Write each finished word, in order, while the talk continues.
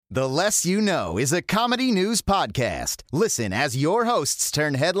The Less You Know is a comedy news podcast. Listen as your hosts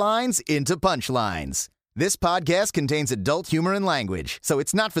turn headlines into punchlines. This podcast contains adult humor and language, so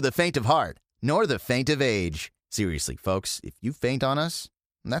it's not for the faint of heart, nor the faint of age. Seriously, folks, if you faint on us,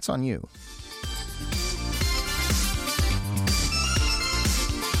 that's on you.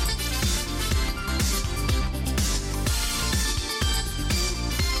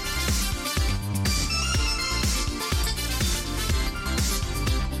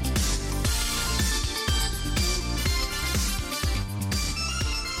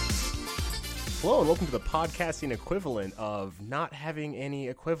 Hello and welcome to the podcasting equivalent of not having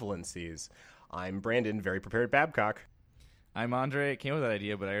any equivalencies. I'm Brandon, very prepared Babcock. I'm Andre. I came with that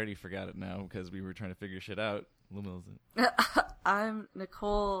idea, but I already forgot it now because we were trying to figure shit out. I'm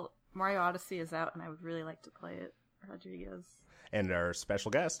Nicole. Mario Odyssey is out, and I would really like to play it. Rodriguez. And our special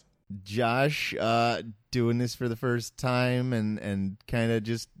guest, Josh, doing this for the first time and kind of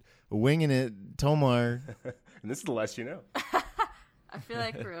just winging it. Tomar. And this is The Less You Know. I feel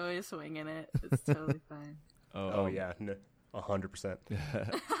like we're always swinging it. It's totally fine. Oh yeah, 100%.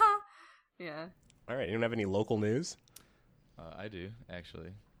 Yeah. All right, you don't have any local news? I do, actually.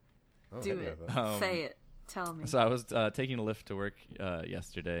 Oh, Do it. Say it. Tell me. So I was taking a Lyft to work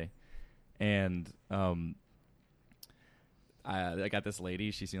yesterday, and I got this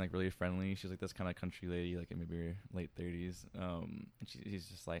lady. She seemed like really friendly. She's like this kind of country lady, like in maybe her late 30s. And she's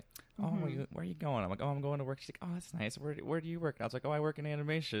just like, "Oh, where are you going?" I'm like, "Oh, I'm going to work." She's like, "Oh, that's nice. Where do you work?" And I was like, "Oh, I work in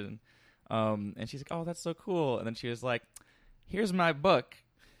animation." And she's like, "Oh, that's so cool." And then she was like, "Here's my book."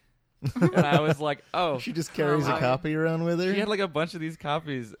 And I was like, "Oh." She just carries a copy around with her? She had like a bunch of these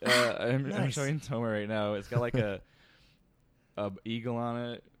copies. I'm Nice. showing Tomar right now. It's got like a eagle on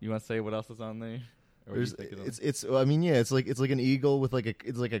it. You want to say what else is on there? Or what do you think it is? It's like an eagle with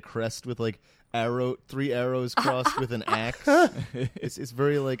it's like a crest with like three arrows crossed with an axe. It's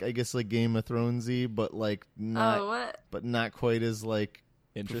very like, I guess, like Game of Thronesy, but like not quite as like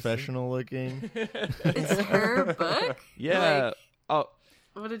professional looking. It's her book? Yeah.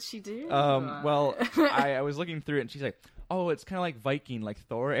 What did she do? Well, I was looking through it, and she's like, "Oh, it's kind of like Viking, like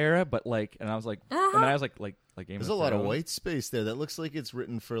Thor era, but like," and I was like, and then I was like Game of Thrones. There's a lot of white space there. That looks like it's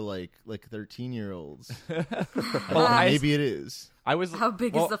written for like 13-year-olds. Maybe it is. How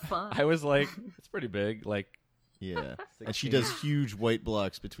big is the font? I was like, it's pretty big. Like, Yeah, and she does huge white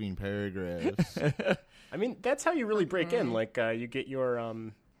blocks between paragraphs. I mean, that's how you really break in. Like, you get your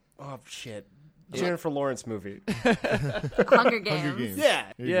Jennifer Lawrence movie. Hunger Games.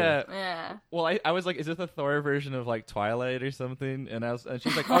 Yeah. Yeah. Well, I was like, is this a Thor version of like Twilight or something? And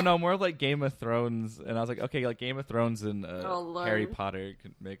she's like, oh no, more like Game of Thrones. And I was like, okay, like Game of Thrones and Harry Potter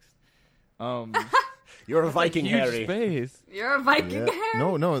mixed. You're a Viking, huge Harry. Space. You're a Viking, Harry?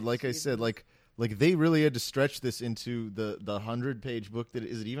 No, like I said, like they really had to stretch this into the 100-page book.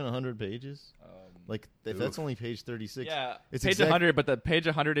 Is it even 100 pages? Like, if that's only page 36. Yeah, it's page 100, but the page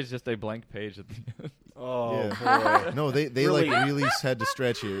 100 is just a blank page at the end. Oh, yeah. boy. No, they Really? like really had to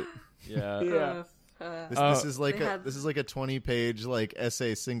stretch it. Yeah. Yeah. This is like a 20-page like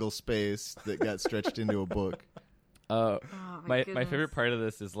essay single space that got stretched into a book. My favorite part of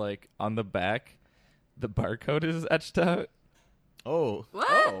this is like on the back, the barcode is etched out. Oh, What?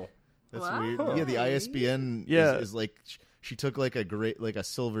 Oh. that's Wow. weird. Yeah, the ISBN is like she took like a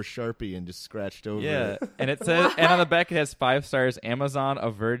silver Sharpie and just scratched over Yeah, it. and it says, and on the back it has 5 stars, Amazon,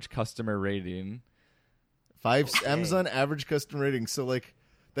 a Verge customer rating. Amazon average customer rating. So like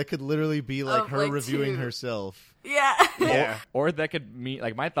that could literally be like her like reviewing 2. herself. Yeah. Yeah. Or that could mean,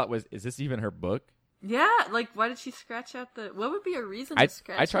 like, my thought was, is this even her book? Yeah, like, why did she scratch out what would be a reason to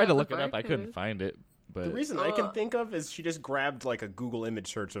scratch out I tried to the look it up. I barcode? couldn't find it. But The reason I can think of is she just grabbed like a Google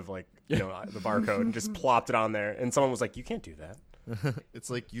image search of like, the barcode and just plopped it on there. And someone was like, you can't do that. It's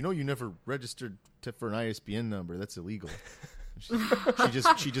like, you never registered for an ISBN number. That's illegal.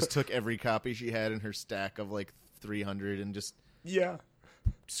 she just took every copy she had in her stack of like 300 and just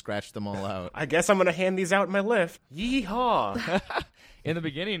scratched them all out. I guess I'm going to hand these out in my lift. Yeehaw. in the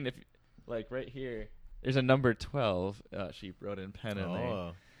beginning, if like right here, there's a number 12. She wrote in pen in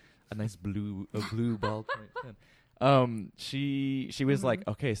there. A nice blue ballpoint pen. She was like,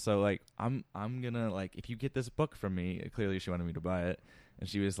 okay, so like I'm gonna like, if you get this book from me, clearly she wanted me to buy it, and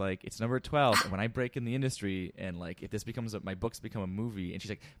she was like, it's number 12, and when I break in the industry and like if this becomes my books become a movie, and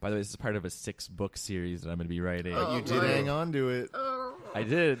she's like, by the way, this is part of a 6-book series that I'm gonna be writing. But you did hang on to it. I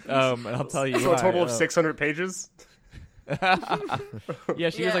did, and I'll tell you. So why. a total of 600 pages? Yeah,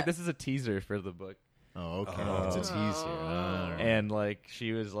 she was like, this is a teaser for the book. Oh, okay. It's a teaser. And like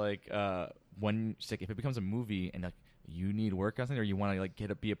she was like, when she's like, if it becomes a movie and like you need work on something or you want to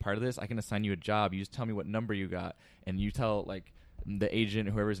like be a part of this, I can assign you a job. You just tell me what number you got, and you tell like the agent,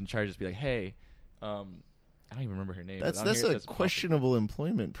 whoever's in charge, just be like, hey, I don't even remember her name. That's a questionable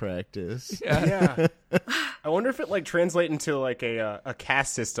employment practice. Yeah. I wonder if it like translate into like a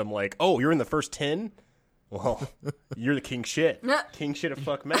caste system. Like, oh, you're in the first 10. Well, you're the king shit. King shit of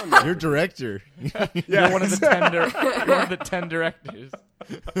fuck mountain. You're director. Yeah, you're one of the 10 directors.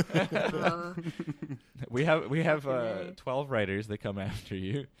 We have 12 writers that come after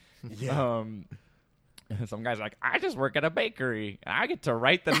you. Yeah. Some guys are like, I just work at a bakery. I get to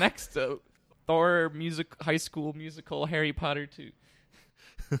write the next Thor high school musical Harry Potter 2.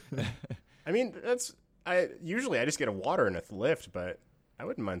 I mean, I just get a water and a lift, but I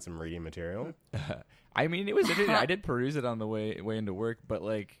wouldn't mind some reading material. I mean, it was interesting. I did peruse it on the way into work, but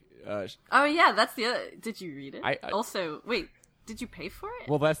like. Oh yeah, that's the other. Did you read it? I also, wait, did you pay for it?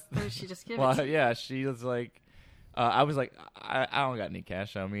 Well, that's. Or did she just give it? Well, yeah, she was like. I was like, I don't got any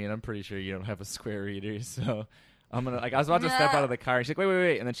cash on me, and I'm pretty sure you don't have a Square reader, so I'm gonna like. I was about to step out of the car, and she's like,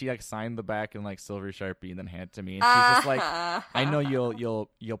 wait, and then she like signed the back in like silver Sharpie, and then handed it to me, and she's just like, I know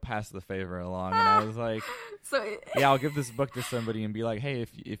you'll pass the favor along, and I was like, yeah, I'll give this book to somebody and be like, hey,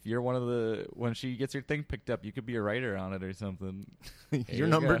 if you're one of the when she gets her thing picked up, you could be a writer on it or something. You're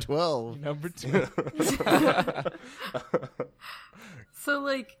number 12. You're number 12.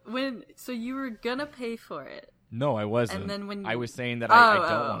 So you were gonna pay for it. No, I wasn't. And then when I was saying that I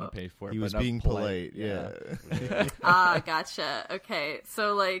don't want to pay for it. He was being polite. Yeah. Gotcha. Okay,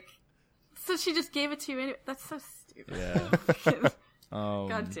 so she just gave it to you anyway. That's so stupid. Yeah.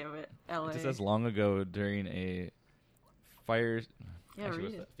 God damn it, LA. It just says long ago during a fire. Yeah, actually,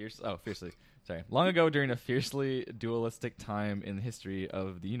 read it. Fiercely. Sorry. Long ago during a fiercely dualistic time in the history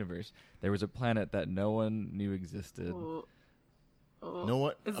of the universe, there was a planet that no one knew existed. Oh. No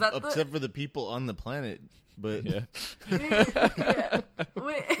one, except for the people on the planet. But yeah.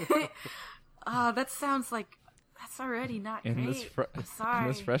 Wait. That sounds like that's already not great. I'm sorry. In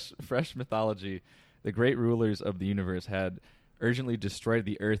this fresh mythology, the great rulers of the universe had urgently destroyed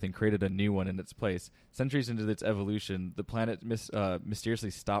the Earth and created a new one in its place. Centuries into its evolution, the planet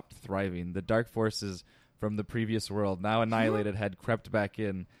mysteriously stopped thriving. The dark forces from the previous world, now annihilated, had crept back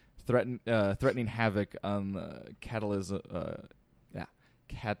in, threatening havoc on the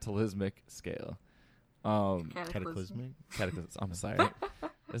catalysmic scale. Cataclysmic? I'm sorry.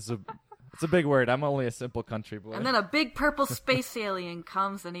 It's a big word. I'm only a simple country boy. And then a big purple space alien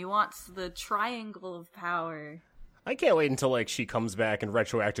comes and he wants the triangle of power. I can't wait until she comes back and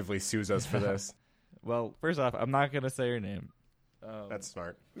retroactively sues us for this. Well, first off, I'm not gonna say her name. That's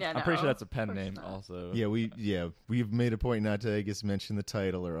smart. Yeah, I'm pretty sure that's a pen name also. Yeah, we've made a point not to, I guess, mention the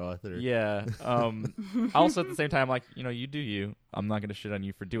title or author. Yeah. Also, at the same time, you do you. I'm not gonna shit on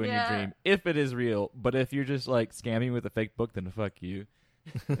you for doing your dream if it is real. But if you're just scamming with a fake book, then fuck you.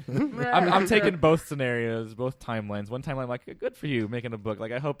 I'm taking both scenarios, both timelines. One timeline, good for you making a book.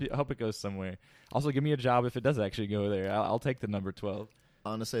 I hope it goes somewhere. Also, give me a job if it does actually go there. I'll take the number 12.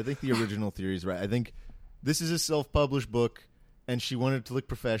 Honestly, I think the original theory is right. I think this is a self-published book. And she wanted to look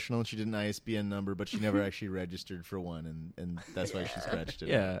professional, and she did an ISBN number, but she never actually registered for one, and that's why she scratched it.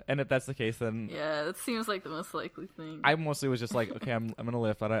 Yeah, and if that's the case, then yeah, that seems like the most likely thing. I mostly was just like, okay, I'm gonna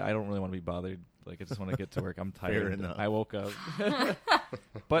lift. I don't really want to be bothered. I just want to get to work. I'm tired. Fair enough. I woke up,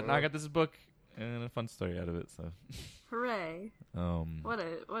 but now I got this book and a fun story out of it. So, hooray! What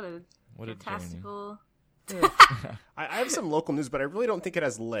a fantastical. I have some local news, but I really don't think it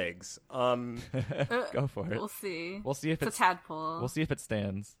has legs. Go for it. We'll see. We'll see if it's a tadpole. We'll see if it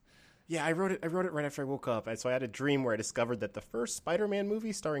stands. Yeah, I wrote it right after I woke up. So I had a dream where I discovered that the first Spider-Man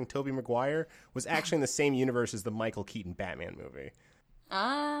movie starring Tobey Maguire was actually in the same universe as the Michael Keaton Batman movie.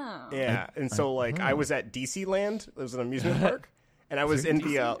 Oh. Yeah, and so I was at DC Land. It was an amusement park, and I was in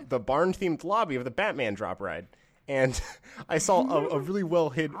the barn-themed lobby of the Batman drop ride. And I saw a really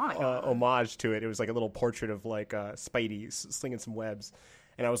well-hid homage to it. It was a little portrait of Spidey slinging some webs.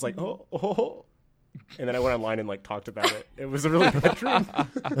 And I was like, oh. And then I went online and talked about it. It was a really bad dream.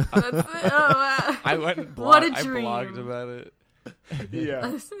 I went and what a dream. I blogged about it.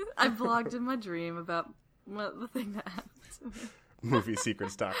 Yeah. I blogged in my dream about the thing that happened to me.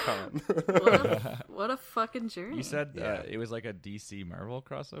 Moviesecrets.com. What a fucking journey. You said it was like a DC Marvel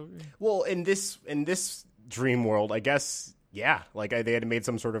crossover? Well, in this dream world, I guess, yeah. They had made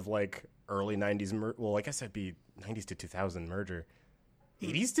some sort of early 90s, well, I guess that'd be 90s to 2000 merger.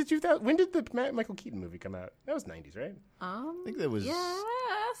 80s to 2000? When did the Michael Keaton movie come out? That was 90s, right? I think that was...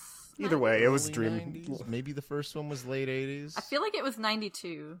 Yes. Either way, it was dream. 90s. Maybe the first one was late 80s. I feel like it was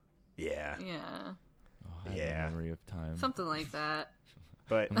 92. Yeah. Yeah. I have a memory of time. Something like that.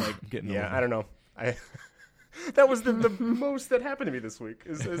 But getting I don't know. That was the most that happened to me this week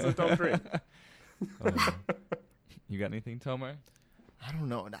is a dumb dream. You got anything, Tomar? I don't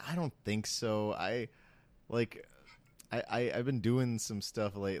know. I don't think so. I've been doing some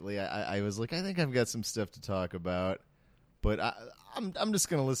stuff lately. I was like, I think I've got some stuff to talk about, but I'm just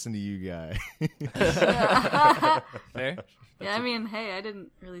gonna listen to you guys. Fair. Yeah, I mean, hey, I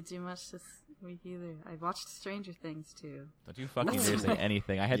didn't really do much this week either. I watched Stranger Things too. Don't you fucking dare say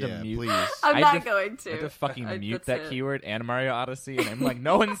anything. I had to mute. Please. I'm not going to. I had to fucking mute that keyword and Mario Odyssey, and I'm like,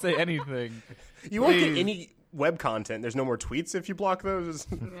 no one say anything. You won't get any web content. There's no more tweets if you block those.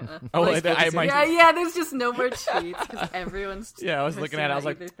 Yeah. Oh, I might. Yeah, there's just no more tweets because everyone's. Yeah, I was looking at it. I was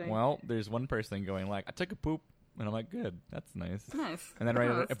like, well, there's one person going like, I took a poop, and I'm like, good, that's nice. Nice. And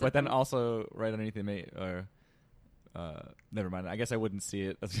then then also right underneath they made never mind. I guess I wouldn't see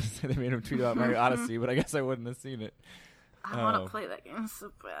it. I was gonna say they made him tweet about Mario Odyssey, but I guess I wouldn't have seen it. I want to play that game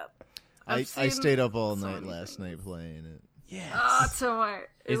so bad. I stayed up all night last night playing it. Yes. Oh, Tomar,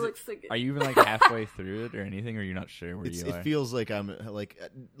 it looks so good. Are you even like halfway through it or anything, or you're not sure where you are? It feels like I'm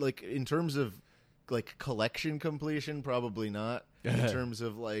like in terms of like collection completion, probably not. In terms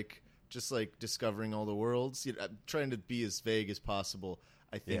of like just like discovering all the worlds, I'm trying to be as vague as possible.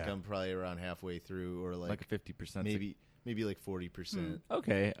 I think I'm probably around halfway through, or like 50%, maybe like 40%.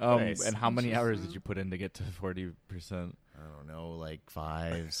 Okay. Nice. And how many hours did you put in to get to 40%? I don't know, like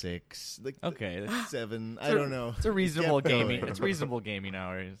 5, 6, like Okay. 7. I don't know. It's a reasonable Kept going. gaming. It's reasonable gaming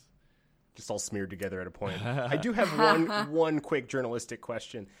hours. Just all smeared together at a point. I do have one quick journalistic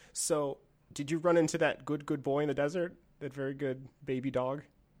question. So, did you run into that good boy in the desert? That very good baby dog?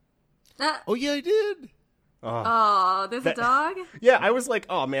 Oh yeah, I did. Oh, there's a dog? Yeah, I was like,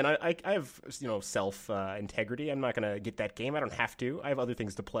 oh man, I have self integrity. I'm not gonna get that game. I don't have to. I have other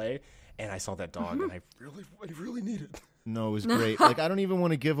things to play. And I saw that dog, and I really need it. No, it was great. Like, I don't even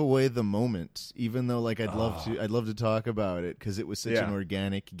want to give away the moment, even though like I'd love to talk about it because it was such an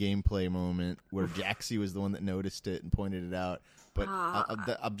organic gameplay moment where Jaxie was the one that noticed it and pointed it out. But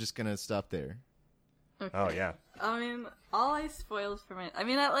I'm just gonna stop there. Okay. Oh yeah. I mean, all I spoiled for my. I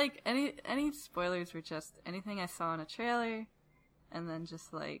mean, like any spoilers were just anything I saw in a trailer, and then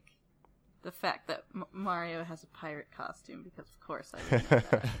just like the fact that Mario has a pirate costume because of course I would know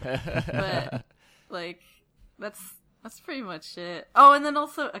that. But like that's pretty much it. Oh, and then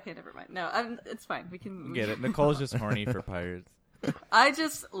also okay, never mind. No, it's fine. We can get it. Nicole's just horny for pirates. I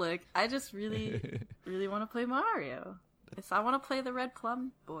just really want to play Mario. Yes, I want to play the Red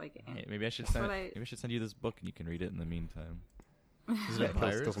Plum Boy game. Hey, maybe I should send you this book and you can read it in the meantime. Is it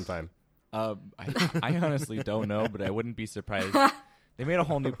Kill some time. I honestly don't know, but I wouldn't be surprised. They made a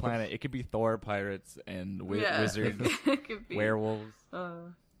whole new planet. It could be Thor, pirates, and wizards, it could be werewolves,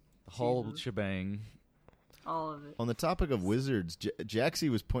 the whole shebang. All of it. On the topic of wizards, Jaxie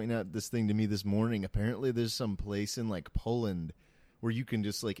was pointing out this thing to me this morning. Apparently, there's some place in like Poland where you can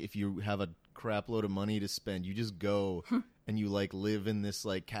just like, if you have a crap load of money to spend, you just go and you like live in this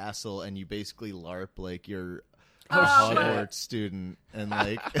like castle and you basically LARP like you're a Hogwarts student and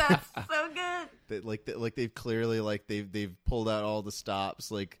like that's so good. Like they've clearly like they've pulled out all the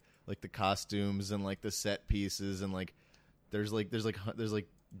stops like the costumes and like the set pieces and like there's like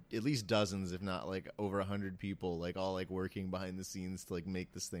at least dozens if not like over 100 people like all like working behind the scenes to like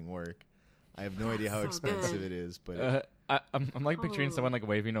make this thing work. I have no idea how expensive it is, but I'm like picturing someone like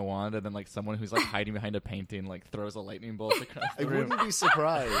waving a wand and then like someone who's like hiding behind a painting like throws a lightning bolt across the room. I wouldn't be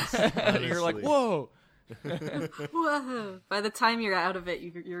surprised. You're like, whoa. Whoa. By the time you're out of it,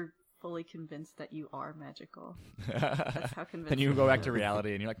 you're fully convinced that you are magical. That's how convinced. Then you go back to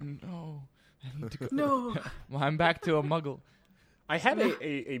reality and you're like, no, I need to go. No. Well, I'm back to a muggle. I had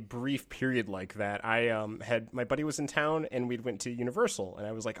a brief period like that. I had my buddy was in town and we went to Universal and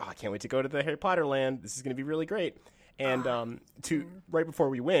I was like, oh, I can't wait to go to the Harry Potter land. This is going to be really great. And right before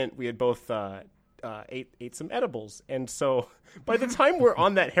we went, we had both ate some edibles. And so by the time we're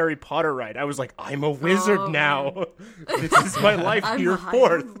on that Harry Potter ride, I was like, I'm a wizard now. This is my life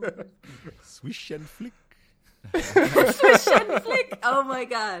hereforth. Swish and flick. Swish and flick. Oh my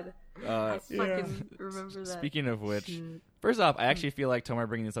god. I fucking remember that. Speaking of which, first off, I actually feel like Tomar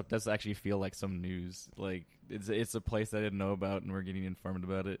bringing this up does actually feel like some news. Like it's a place I didn't know about, and we're getting informed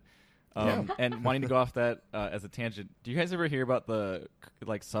about it. And wanting to go off that as a tangent, do you guys ever hear about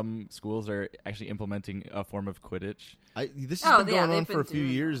some schools are actually implementing a form of Quidditch? This has been going on for a few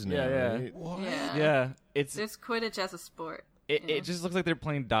years now. Yeah. Right? Yeah. There's Quidditch as a sport. It just looks like they're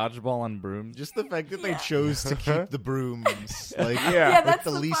playing dodgeball on brooms. Just the fact that they chose to keep the brooms, like, that's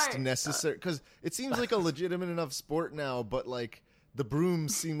the least part. necessary, because it seems like a legitimate enough sport now, but like the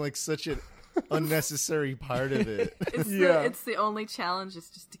brooms seem like such a unnecessary part of it. It's the only challenge is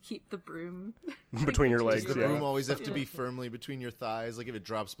just to keep the broom between your legs. Does the broom always have to be firmly between your thighs? Like if it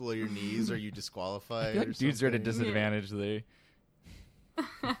drops below your knees, are you disqualified? Like dudes are at a disadvantage there.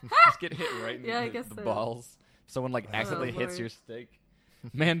 Just get hit right in the balls. Someone like accidentally hits your stick.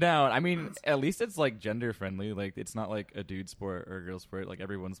 Man down. I mean, at least it's like gender friendly. Like it's not like a dude sport or a girl sport. Like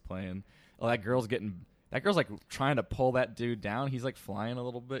everyone's playing. Oh, that girl's like trying to pull that dude down. He's like flying a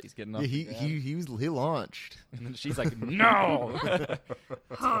little bit. He's getting up. He launched. And then she's like, no.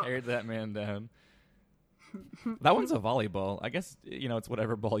 Teared that man down. That one's a volleyball. I guess it's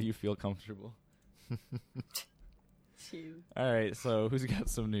whatever ball you feel comfortable. All right, so who's got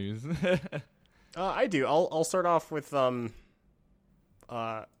some news? I do. I'll start off with sorry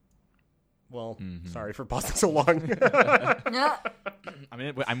for pausing so long. Yeah.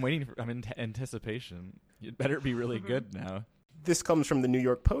 I'm waiting. I'm in anticipation. You'd better be really good now. This comes from the New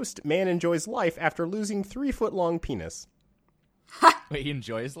York Post. Man enjoys life after losing 3-foot-long penis. Wait, he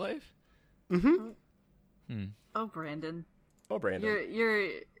enjoys life? Mm-hmm. Oh, Brandon.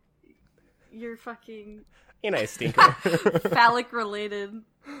 You're fucking... Ain't I a stinker? Phallic related.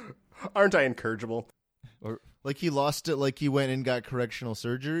 Aren't I incorrigible? Or like he lost it, like he went and got correctional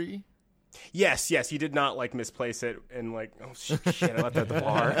surgery? Yes, he did not like misplace it and like, oh shit, I left it at the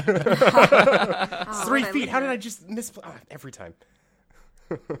bar. 3 feet. How did I just misplace every time?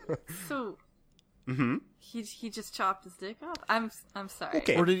 So, he just chopped his dick off. I'm sorry.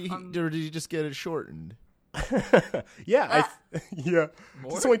 Okay. Or did he just get it shortened? Yeah,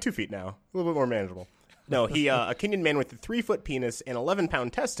 it's only 2 feet now, a little bit more manageable. No, a Kenyan man with a 3-foot penis and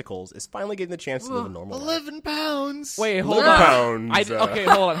 11-pound testicles is finally getting the chance to live a normal life. 11 pounds. Wait, hold on. Okay,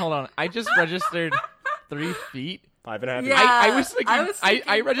 hold on. I just registered 3 feet. 5.5 Yeah, I was thinking.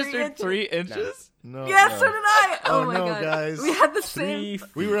 I registered 3 inches. No. Yeah, so did I. Oh my no, god, guys. we had the same.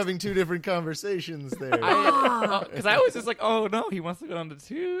 We were having 2 different conversations there. Because I was just like, oh no, he wants to go down to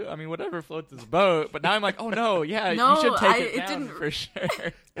 2. I mean, whatever floats his boat. But now I'm like, oh no, yeah, you should take it down for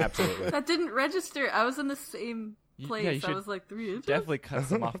sure. Absolutely. That didn't register. I was in the same place. Yeah, you I was like 3 inches. Definitely cut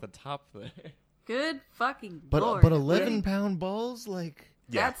some off the top there. Good fucking but lord. 11-pound balls, like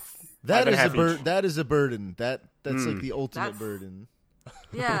that is a burden. That's like the ultimate burden.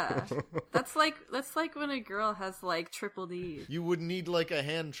 Yeah, that's like when a girl has like triple D. You would need like a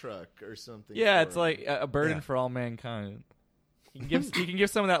hand truck or something. Yeah, it's like a burden for all mankind. You can give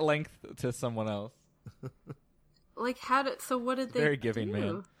some of that length to someone else. Like so what did they Very giving do?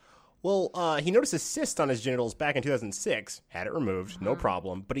 man. Well, he noticed a cyst on his genitals back in 2006, had it removed, no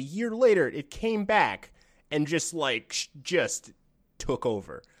problem. But a year later, it came back and just took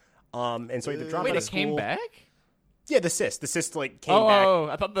over. And so he had to drop out of school. It came back? Yeah, the cyst like came back. Oh,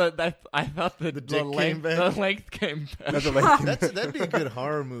 I thought the dick came back. The length came back. That'd be a good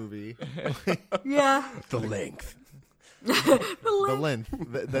horror movie. Yeah. The length. The length.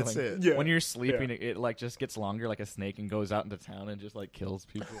 That's it. Yeah. When you're sleeping, it like just gets longer like a snake and goes out into town and just like kills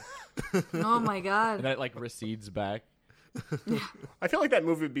people. Oh my god. And then it like recedes back. I feel like that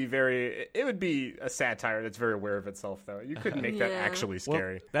movie would be it would be a satire that's very aware of itself, though. You couldn't make that actually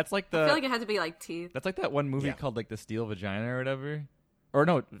scary. Well, that's like I feel like it had to be like teeth. That's like that one movie called like The Steel Vagina or whatever. Or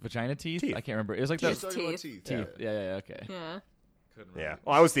no, Vagina Teeth? I can't remember. It was like that. Teeth. Yeah, okay. Yeah. Yeah.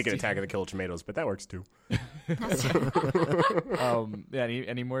 Well, I was thinking Attack of the Killer Tomatoes, but that works too.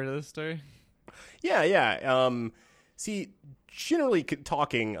 Any more to this story? Yeah. See, generally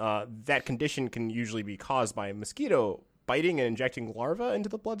talking, that condition can usually be caused by a mosquito biting and injecting larvae into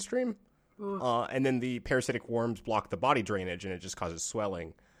the bloodstream. And then the parasitic worms block the body drainage and it just causes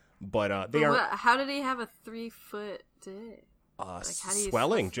swelling. But how did he have a 3-foot dick?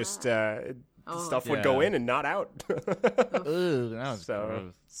 Swelling, just stuff would go in and not out. Ooh, that was so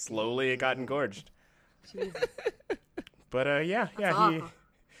gross. Slowly it got engorged. Jesus. But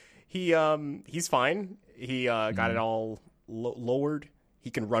he's fine. He got it all lowered. He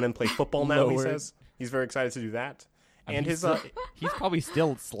can run and play football now. He says he's very excited to do that. And he's probably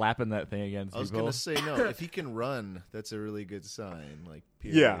still slapping that thing against people. I was gonna say no. If he can run, that's a really good sign. Like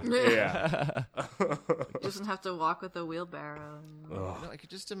period. Yeah. Doesn't have to walk with a wheelbarrow. I could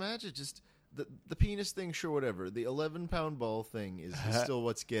just imagine the penis thing. Sure, whatever. The 11-pound ball thing is still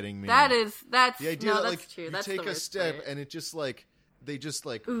what's getting me. That's the idea that that's true. You that's take the a step part. and it just like they just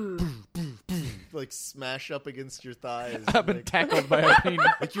like like smash up against your thighs. I've been tackled by a penis.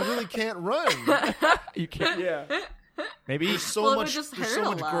 Like you really can't run. You can't. Yeah. Maybe there's so much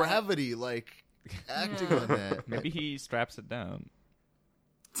gravity like acting on that. Maybe he straps it down.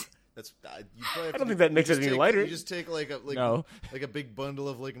 That's I don't think that makes it any lighter. You just take like a big bundle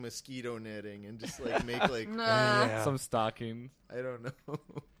of like mosquito netting and just like make like some stockings. I don't know.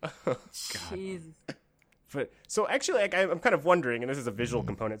 God. Jesus. But so actually, like, I'm kind of wondering, and this is a visual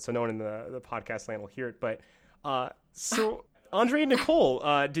component, so no one in the podcast land will hear it. But so Andre and Nicole,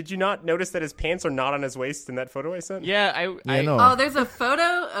 did you not notice that his pants are not on his waist in that photo I sent? Yeah, I know. Oh, there's a photo?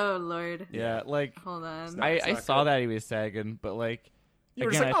 Oh, Lord. Yeah, like Hold on. I saw that he was sagging, but like You were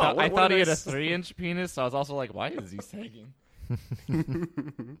again, just like, I what thought a he had a nice- 3-inch penis, so I was also like, why is he sagging?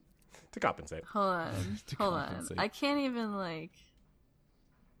 To compensate. Hold on. To Hold on. compensate. I can't even, like...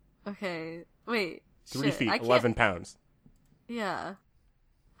 Okay. Wait. 3 Shit, feet, I can't... 11 pounds. Yeah.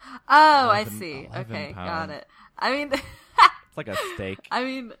 Oh, 11 I see. 11 Okay, got pounds. it. I mean... It's like a steak. I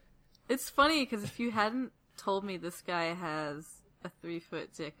mean, it's funny because if you hadn't told me this guy has a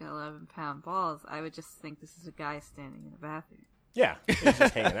 3-foot dick and 11-pound balls, I would just think this is a guy standing in a bathroom. Yeah, he's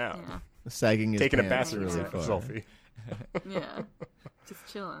just hanging out. Yeah. Sagging his Taking a pants bathroom really far. selfie. Yeah. Just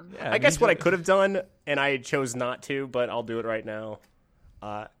chilling. Yeah, I guess what I could have done, and I chose not to, but I'll do it right now.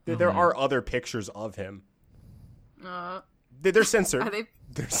 There are other pictures of him. They're censored. Are they...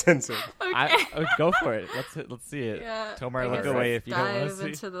 They're censored. Go for it. Let's see it. Yeah. Tomar, I look guess away let's if you don't want to dive see.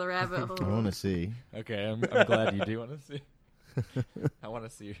 into the rabbit hole. I want to see. Okay, I'm glad you do want to see. I want to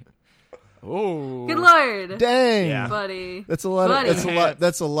see. Oh, Good Lord. Dang. Yeah. Buddy. That's a lot. Buddy.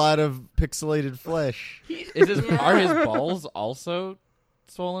 That's a lot of pixelated flesh. Are his balls also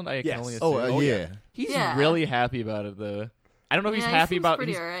swollen? I Yes. can only assume. Oh, yeah. He's Yeah. really happy about it though. I don't know if he's Yeah, he happy seems about.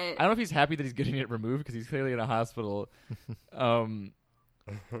 pretty he's- alright. I don't know if he's happy that he's getting it removed because he's clearly in a hospital,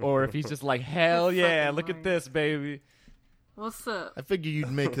 or if he's just like, hell yeah, fucking look at Lord. this, baby. What's up? I figure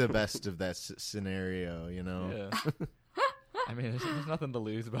you'd make the best of that scenario, you know. Yeah. I mean, there's nothing to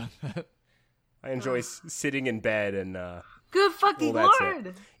lose about that. I enjoy sitting in bed and Good fucking Well, that's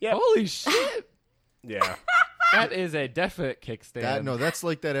Lord. yeah, Holy shit! yeah. That is a definite kickstand. That's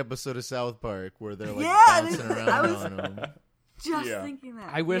like that episode of South Park where they're like Yeah, bouncing I around was- on them. Just Yeah. thinking that.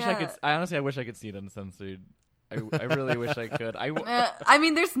 I wish I Yeah. could. I honestly wish I could see it uncensored. I really wish I could. I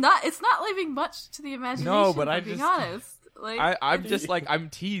mean, it's not leaving much to the imagination. No, but if I I'm being just- honest. Like, I'm just like I'm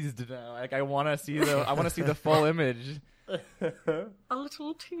teased now. Like I want to see the full image. a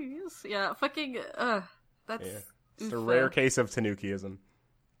little tease. Yeah, fucking. That's. Yeah. It's a oof. rare case of Tanukism.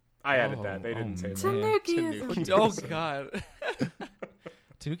 I added that. They didn't say that. Tanuki. Oh god.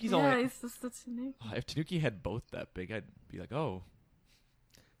 Tanuki's Yeah, only. it's just the Tanuki. If Tanuki had both that big, I'd be like, oh,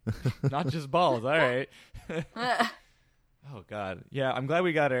 not just balls. All right. Oh god. Yeah, I'm glad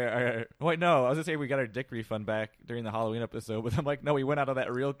we got our. Wait, no, I was gonna say we got our dick refund back during the Halloween episode, but I'm like, no, we went out of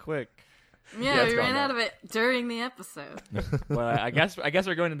that real quick. Yeah, it's we gone ran now. out of it during the episode. Well, I guess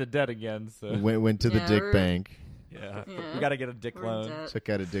we're going into debt again. So Went to the Yeah, dick we're- bank, yeah, Yeah. we got to get a dick We're in loan. debt. took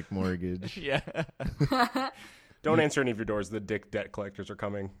out a dick mortgage. Yeah. Don't answer any of your doors. The dick debt collectors are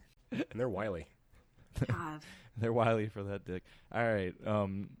coming, and they're wily. God. They're wily for that dick. All right,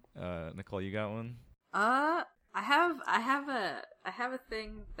 Nicole, you got one? I have a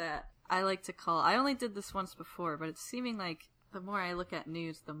thing that I like to call. I only did this once before, but it's seeming like the more I look at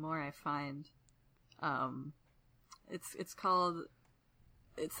news, the more I find. It's called.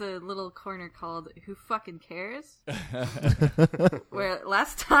 It's a little corner called "Who Fucking Cares?" Where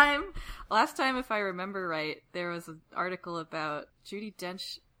last time, if I remember right, there was an article about Judi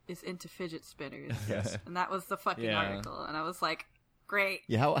Dench is into fidget spinners. Yes. And that was the fucking Yeah. article, and I was like, great.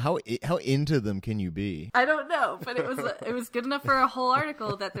 Yeah, how into them can you be? I don't know, but it was good enough for a whole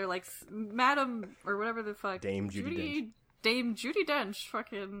article that they're like, Madam or whatever the fuck, Dame Judi Dame Judi Dench,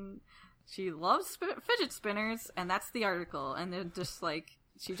 fucking, she loves fidget spinners, and that's the article, and they're just like,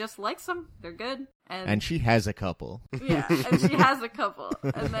 she just likes them, they're good, And she has a couple. yeah, and she has a couple,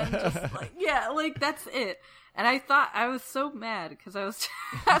 and then just like, yeah, like that's it. And I thought I was so mad because I was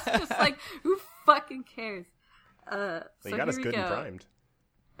just like, who fucking cares? So They got us here we good and go. primed.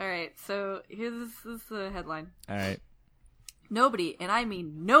 All right, so this is the headline. All right. Nobody, and I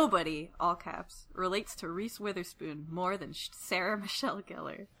mean nobody, all caps, relates to Reese Witherspoon more than Sarah Michelle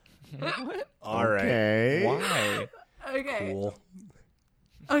Gellar. All right. Okay. Why? Okay. Cool.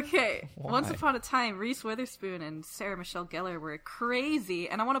 Okay. Once Why? upon a time, Reese Witherspoon and Sarah Michelle Gellar were crazy,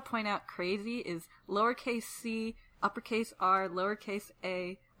 and I want to point out crazy is lowercase c, uppercase r, lowercase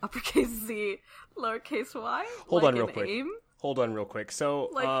a, uppercase z, lowercase y. Hold like on real an quick. AIM, Hold on real quick. So,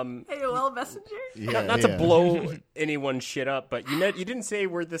 like AOL Messenger. Yeah, not to blow anyone's shit up, but you didn't say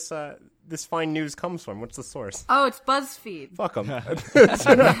where this fine news comes from. What's the source? Oh, it's BuzzFeed, Fuck them.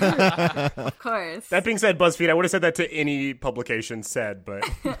 of course. That being said, BuzzFeed, I would have said that to any publication said, but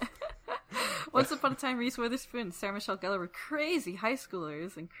Once upon a time, Reese Witherspoon and Sarah Michelle Gellar were crazy high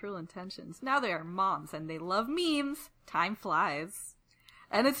schoolers and cruel intentions. Now they are moms, and they love memes. Time flies.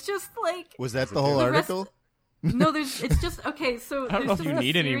 And it's just Was that the whole the rest- article? No, it's just, okay, so I don't know there's if you just a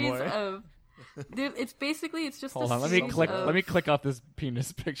need series any more. of, dude, it's just. Hold on, let me click off this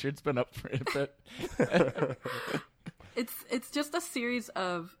penis picture. It's been up for a bit. It's just a series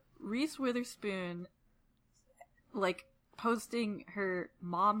of Reese Witherspoon, like, posting her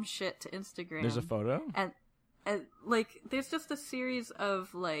mom shit to Instagram. There's a photo, and like, there's just a series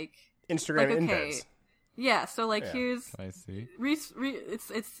of like Instagram embeds. Yeah, so like here's I see. Reese,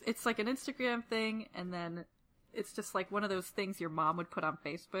 it's like an Instagram thing, and then it's just like one of those things your mom would put on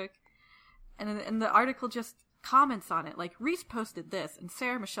Facebook, and the article just comments on it. Like, Reese posted this, and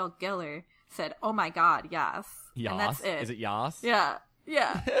Sarah Michelle Gellar said, "Oh my god, yes." Yas? And that's it. Is it Yas? Yeah.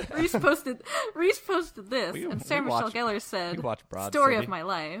 Reese posted this, and Sarah Michelle Gellar said, "Story of my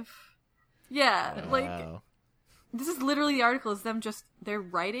life." Yeah, wow. like, this is literally the article. Is them they're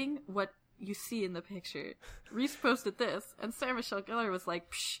writing what you see in the picture. Reese posted this, and Sarah Michelle Gellar was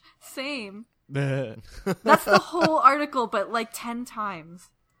like, "Psh, same." That's the whole article, but like 10 times.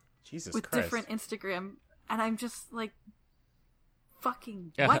 Jesus with Christ. Different Instagram, and I'm just like,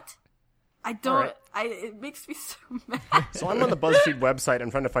 fucking what? I don't. Right. It makes me so mad. So I'm on the BuzzFeed website.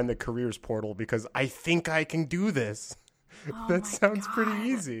 I'm trying to find the careers portal because I think I can do this. Oh that sounds pretty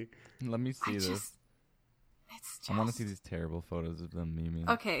easy. Let me see this. I want to see these terrible photos of them memeing.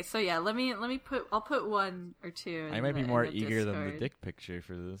 Okay, so yeah, I'll put one or two. I might be more eager than the dick picture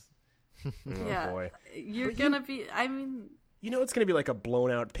for this. Yeah, boy. You're gonna be. I mean, you know, it's gonna be like a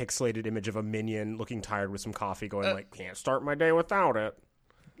blown out, pixelated image of a minion looking tired with some coffee, going like, "Can't start my day without it."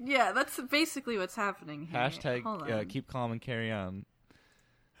 Yeah, that's basically what's happening here. Hashtag keep calm and carry on.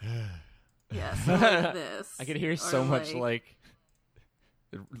 Yeah, so like this. I could hear so much like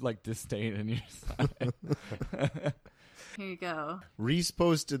disdain in your side. Here you go. Reese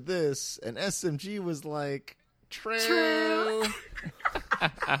posted this, and SMG was like, True.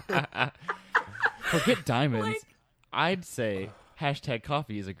 Forget diamonds. I'd say hashtag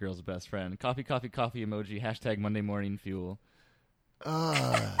coffee is a girl's best friend. Coffee, coffee, coffee emoji. Hashtag Monday morning fuel.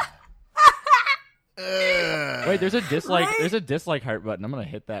 Wait, there's a dislike. Right? There's a dislike heart button. I'm gonna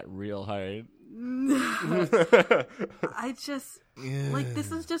hit that real hard. I just like,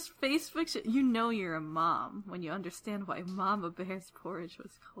 this is just face fiction. You know you're a mom when you understand why Mama Bear's porridge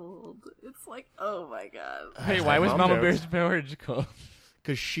was cold. It's like, oh my god. Hey, why was Mama Bear's porridge cold?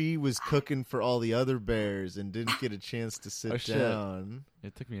 Because she was cooking for all the other bears and didn't get a chance to sit down.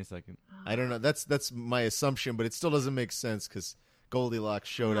 It took me a second. I don't know. That's my assumption, but it still doesn't make sense because Goldilocks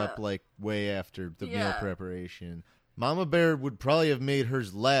showed up like way after the meal preparation. Mama Bear would probably have made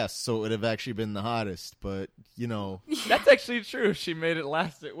hers last, so it would have actually been the hottest, but, you know. That's actually true. If she made it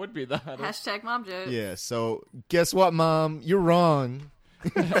last, it would be the hottest. Hashtag mom joke. Yeah, so guess what, Mom? You're wrong.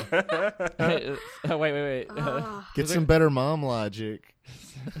 Wait. Get some better mom logic.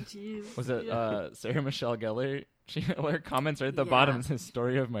 Jeez. Was it Sarah Michelle Gellar? Her comments right at the bottom says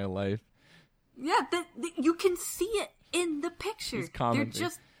 "Story of my life." Yeah, you can see it in the picture. They're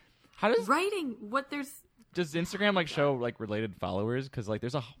just writing what there's. Does Instagram show related followers? Because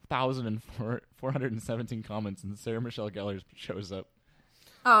there's 1,417 comments, and Sarah Michelle Gellar shows up.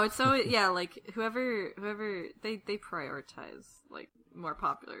 Oh, it's so whoever they prioritize more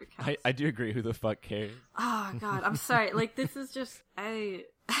popular accounts. I do agree. Who the fuck cares? Oh god, I'm sorry. This is just I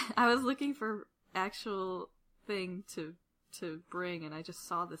was looking for actual thing to bring, and I just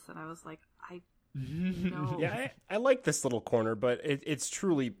saw this, and I was like, no. Yeah, I like this little corner, but it's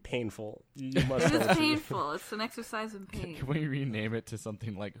truly painful. You must it is painful. It's an exercise in pain. Can we rename it to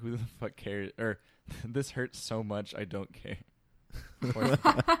something like "Who the fuck cares?" or "This hurts so much I don't care"? You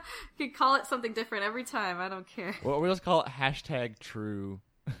can call it something different every time. I don't care. Well, we'll just call it #true.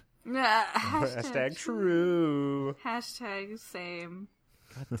 Yeah, hashtag true. Hashtag same.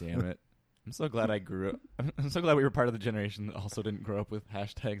 God damn it. I'm so glad I grew up. I'm so glad we were part of the generation that also didn't grow up with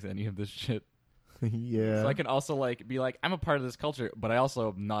hashtags any of this shit. Yeah. So I can also be I'm a part of this culture, but I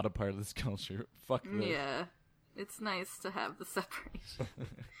also am not a part of this culture. Fuck this. Yeah. It's nice to have the separation. You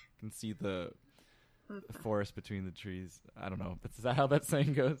can see the forest between the trees. I don't know. Is that how that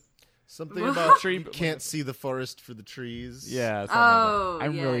saying goes? Something about tree can't see the forest for the trees. Yeah.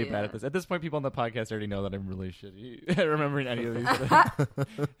 I'm really bad at this. At this point, people on the podcast already know that I'm really shitty at remembering any of these things.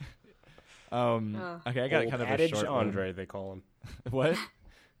 Okay, I got kind of a adage short Andre, one. they call him. What?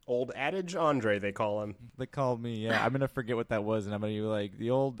 Old adage Andre, they call him. They called me, yeah. I'm going to forget what that was, and I'm going to be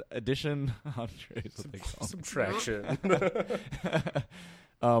the old addition Andre is what they call Subtraction.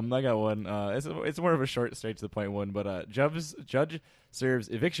 I got one. It's more of a short, straight to the point one, but judge serves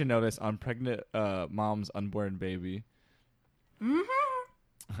eviction notice on pregnant mom's unborn baby.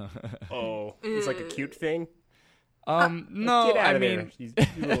 Mm-hmm. Oh, it's like a cute thing? No, Get out I of mean, there,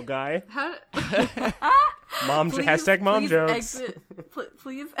 you little guy. How? Mom jokes.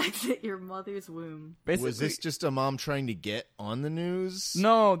 Please exit your mother's womb. basically, Was this just a mom trying to get on the news?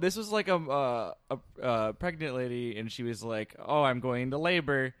 No, this was like a pregnant lady, and she was like, "Oh, I'm going to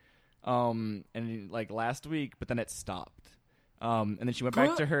labor," and like last week, but then it stopped. And then she went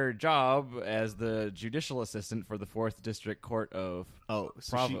back to her job as the judicial assistant for the 4th District Court of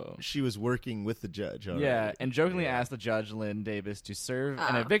Bravo. She was working with the judge. Already. Yeah, and jokingly asked the judge, Lynn Davis, to serve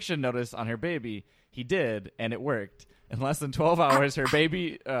an eviction notice on her baby. He did, and it worked. In less than 12 hours, her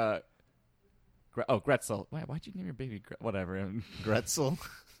baby... Gretzel. Why'd you name your baby whatever? Gretzel?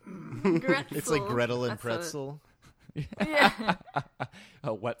 Gretzel. It's like Gretel and Pretzel. Yeah.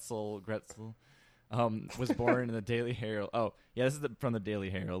 Wetzel, Gretzel. Was born in the Daily Herald. Oh, yeah, this is from the Daily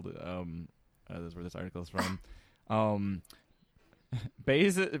Herald. This is where this article is from.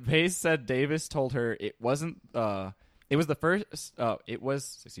 Bays said Davis told her it wasn't. It was the first. It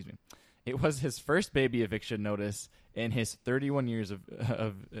was his first baby eviction notice in his 31 years of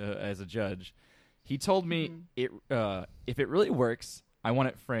as a judge. He told me if it really works, I want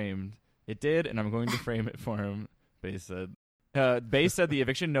it framed. It did, and I'm going to frame it for him. Bays said. Bays said the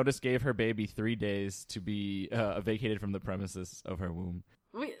eviction notice gave her baby 3 days to be vacated from the premises of her womb.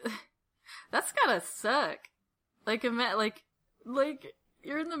 Wait, that's gotta suck. Like, you're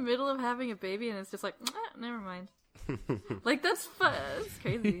in the middle of having a baby and it's just like, never mind. Like, that's fun. That's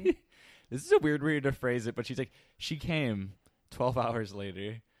crazy. This is a weird way to phrase it, but she's like, she came 12 hours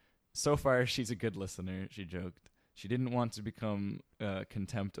later. So far, she's a good listener, she joked. She didn't want to become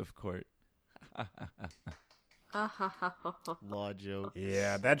contempt of court. Law joke.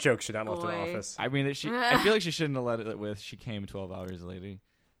 Yeah, that joke should not have left an office. I mean, I feel like she shouldn't have let it with. She came 12 hours later.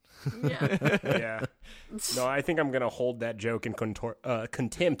 Yeah. Yeah. No, I think I'm gonna hold that joke in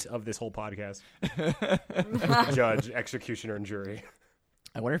contempt of this whole podcast. Judge, executioner, and jury.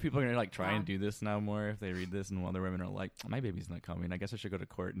 I wonder if people are gonna like try and do this now more if they read this, and other women are like, "My baby's not coming. I guess I should go to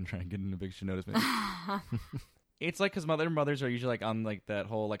court and try and get an eviction notice." Maybe. It's like because mothers are usually like on like that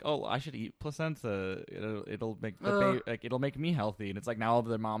whole like, oh, I should eat placenta. It'll make the baby, like it'll make me healthy, and it's like now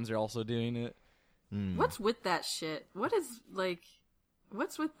the moms are also doing it. What's with that shit?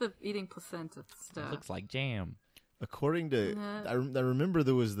 What's with the eating placenta stuff? It looks like jam. According to, I remember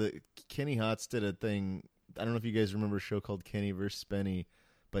there was the Kenny Hotz did a thing. I don't know if you guys remember a show called Kenny vs. Spenny,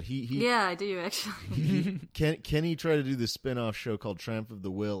 but he yeah, I do actually. Kenny tried to do this spin-off show called Triumph of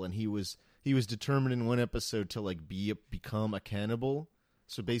the Will, and he was determined in one episode to like become a cannibal.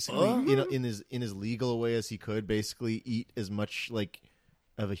 So basically, in his legal way as he could, basically eat as much like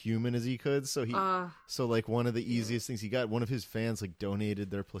of a human as he could. So so like one of the easiest things he got, one of his fans like donated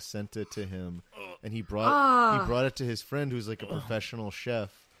their placenta to him, and he brought it to his friend who's like a professional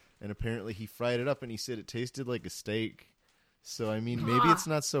chef, and apparently he fried it up and he said it tasted like a steak. So I mean, maybe it's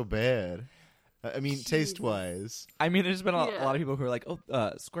not so bad. I mean, taste-wise. I mean, there's been a lot of people who are like, oh,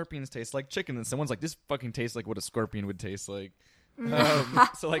 scorpions taste like chicken. And someone's like, this fucking tastes like what a scorpion would taste like.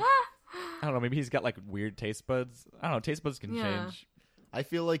 So, like, I don't know. Maybe he's got, like, weird taste buds. I don't know. Taste buds can change. I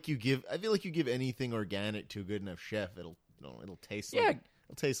feel like you give anything organic to a good enough chef, it'll taste like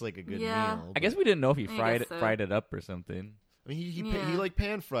it'll taste like a good meal. I guess we didn't know if he fried it up or something. I mean, he like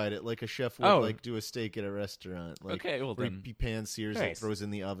pan fried it like a chef would like do a steak at a restaurant. Like, okay, well then he pan sears it, throws in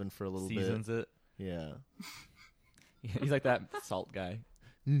the oven for a little bit, seasons it. Yeah, he's like that salt guy.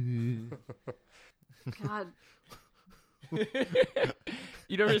 God,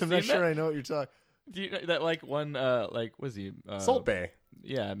 you never? I'm not sure I know what you're talking. Do you that like one like was he Salt Bay?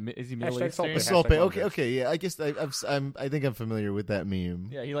 Yeah, is he Middle Eastern? Salt Bay. Okay, yeah. I guess I think I'm familiar with that meme.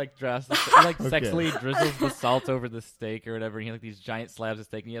 Yeah, he like sexually drizzles the salt over the steak or whatever. And he has like these giant slabs of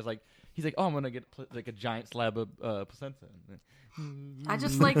steak, and he's like, oh, I'm gonna get like a giant slab of placenta. I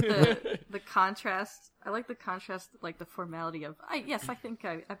just like the contrast. I like the contrast, like the formality of. I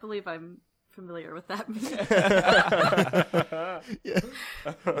believe I'm familiar with that meme. Yeah.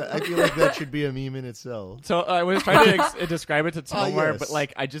 I feel like that should be a meme in itself. So I was trying to describe it to Tomar, but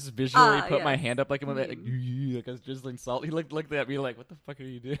like I just visually put my hand up like I'm like I was drizzling salt. He looked at me like, what the fuck are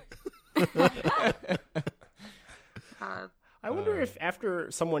you doing? I wonder if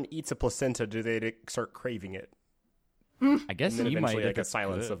after someone eats a placenta, do they start craving it? I guess and then he eventually might. Like a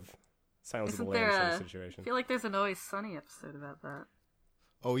silence of the lambs sort of situation. I feel like there's an Always Sunny episode about that.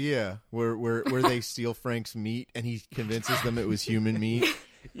 Oh yeah, where they steal Frank's meat and he convinces them it was human meat.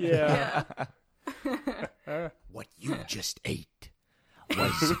 Yeah. What you just ate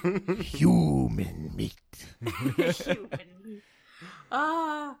was human meat.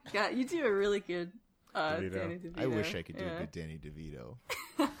 God, you do a really good DeVito. Danny DeVito. I wish I could do a good Danny DeVito.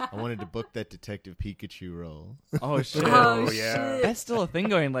 I wanted to book that Detective Pikachu role. Oh shit! Oh, yeah. That's still a thing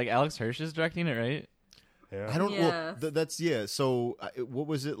going. Like Alex Hirsch is directing it, right? Yeah. I don't. Yeah. Well, that's So, what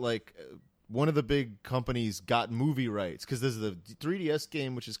was it like? One of the big companies got movie rights because there's the 3DS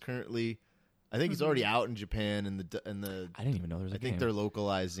game, which is currently, I think it's already out in Japan, and the I didn't even know there was a I think game. they're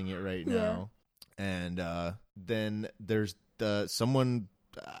localizing it right now. And then there's someone,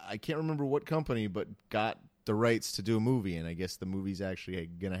 I can't remember what company, but got the rights to do a movie, and I guess the movie's actually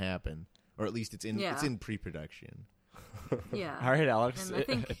gonna happen, or at least it's in pre-production. Yeah. All right, Alex, And I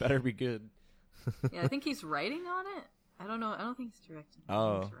think- it better be good. Yeah, I think he's writing on it. I don't know. I don't think he's directing. I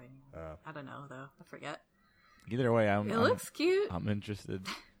Oh. think he's writing on it. I don't know though. I forget. Either way, It looks cute. I'm interested.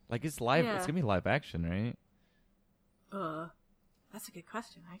 Like it's live. Yeah. It's gonna be live action, right? That's a good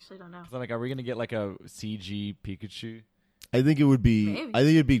question. I actually don't know. So, like, are we gonna get like a CG Pikachu? I think it would be. Maybe. I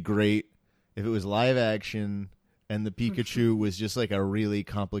think it'd be great if it was live action and the Pikachu was just like a really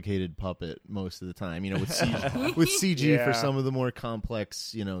complicated puppet most of the time. You know, with CG, with CG for Yeah. some of the more complex,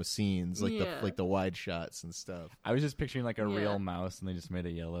 scenes like Yeah. the wide shots and stuff. I was just picturing like a Yeah. real mouse, and they just made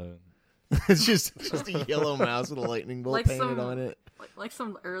it yellow. It's just a yellow mouse with a lightning bolt Like painted some- on it. Like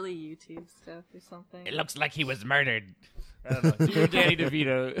some early YouTube stuff or something. It looks like he was murdered. I don't know. Dear Danny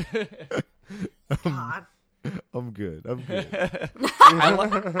DeVito. God. I'm good. I'm good.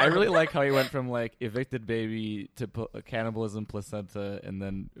 I really like how he went from like evicted baby to cannibalism placenta and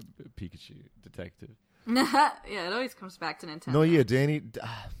then Pikachu detective. Yeah, it always comes back to Nintendo. No, yeah, Danny.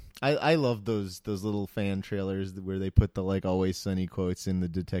 I love those little fan trailers where they put the like Always Sunny quotes in the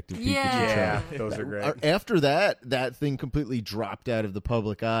Detective Pikachu Yeah, trailer. those are great. After that thing completely dropped out of the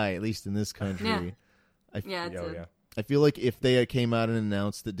public eye, at least in this country. Yeah. Yeah, it's Yeah, yeah. I feel like if they came out and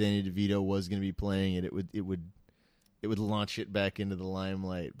announced that Danny DeVito was going to be playing it, it would launch it back into the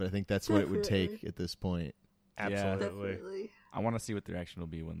limelight. But I think that's what it would take at this point. Absolutely. Definitely. I want to see what the reaction will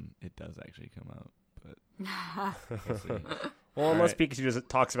be when it does actually come out. But we'll see. Well, unless right. Pikachu just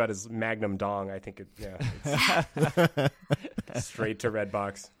talks about his Magnum Dong, I think it's straight to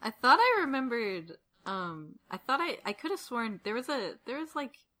Redbox. I thought I remembered. I thought I could have sworn there was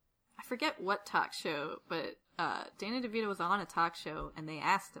like, I forget what talk show, but Danny DeVito was on a talk show and they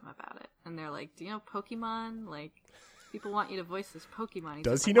asked him about it, and they're like, "Do you know Pokemon? Like, people want you to voice this Pokemon." He's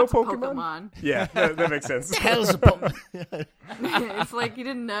Does like, he know "What's a Pokemon? Yeah, that makes sense. How's a Pokemon? It's like you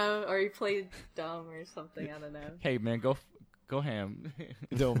didn't know, or you played dumb or something. I don't know. Hey man, go ham.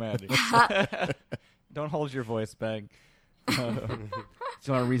 It don't matter. Don't hold your voice back. It's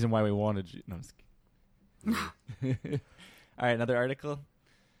the only reason why we wanted you. No, I'm just kidding. All right, another article.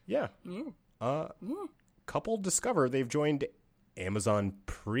 Yeah. Yeah. Couple discover they've joined Amazon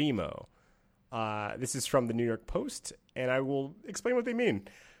Primo. This is from the New York Post, and I will explain what they mean.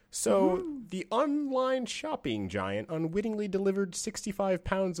 So, the online shopping giant unwittingly delivered 65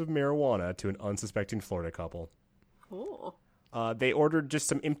 pounds of marijuana to an unsuspecting Florida couple. Cool. They ordered just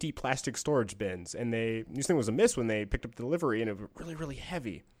some empty plastic storage bins, and this thing was a miss when they picked up the delivery, and it was really, really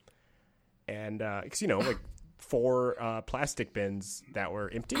heavy. And, because, like 4 plastic bins that were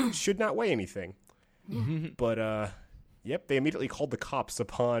empty should not weigh anything. But, yep, they immediately called the cops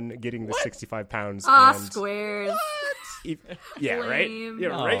upon getting the 65 pounds. Squares. Yeah, right? Lame. Yeah,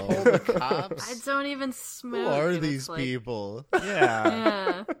 right? All the cops. I don't even smoke. Who are and these it's like, people? Yeah.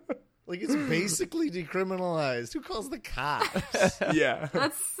 Yeah. Like, it's basically decriminalized. Who calls the cops? Yeah.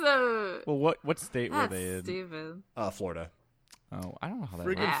 That's so. Well, what state were That's they in? stupid. Florida. Oh, I don't know how that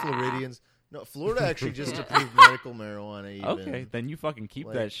Friggin' works. Floridians. No, Florida actually just approved medical marijuana. Even. Okay, then you fucking keep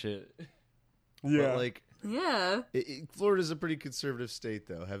Like- that shit. But, like, Yeah. Florida's a pretty conservative state,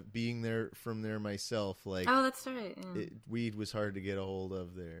 though. Being there from there myself, like, Oh, that's right. Yeah. weed was hard to get a hold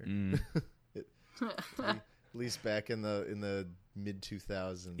of there. Mm. At least back in the mid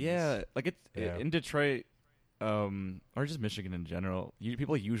 2000s. Yeah, like it's Yeah. in Detroit, or just Michigan in general.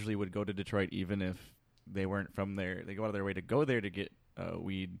 People usually would go to Detroit even if they weren't from there. They go out of their way to go there to get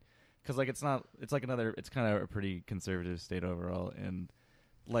weed, because like it's kind of a pretty conservative state overall, and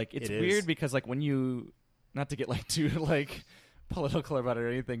like it's It is. weird because like when you, not to get like too like political about it or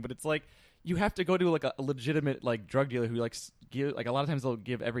anything, but it's like you have to go to like a legitimate like drug dealer who like give, like a lot of times they'll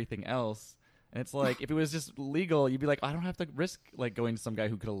give everything else. And it's like, if it was just legal, you'd be like, I don't have to risk like going to some guy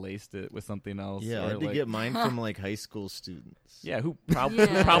who could have laced it with something else. Yeah, or, I had to like, get mine from like high school students. yeah, who probably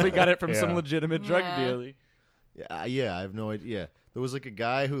Yeah. probably got it from Yeah. some legitimate drug Yeah. dealer. Yeah, I have no idea. There was like a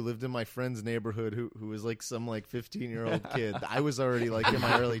guy who lived in my friend's neighborhood who was like some like 15-year-old kid. I was already like in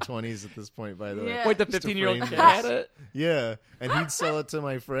my early 20s at this point, by the way. Yeah. Wait, the Just to 15-year-old frame kid this. had it? Yeah, and he'd sell it to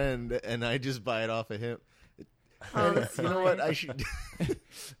my friend, and I just buy it off of him. You know what? I should.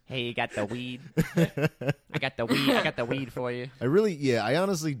 Hey, you got the weed? I got the weed for you. I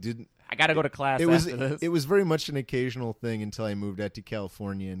honestly didn't. I gotta go to class. It was very much an occasional thing until I moved out to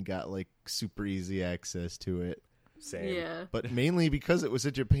California and got like super easy access to it. Same. Yeah. But mainly because it was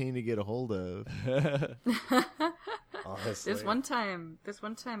such a pain to get a hold of. Honestly. This one time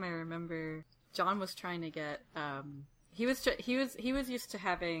I remember John was trying to get he was used to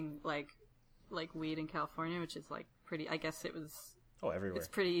having like weed in California, which is like pretty, I guess it was everywhere. It's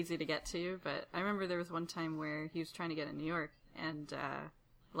pretty easy to get to, but I remember there was one time where he was trying to get in New York and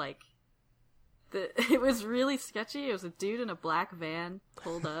it was really sketchy. It was a dude in a black van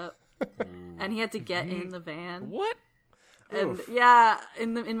pulled up and he had to get in the van. What? And yeah,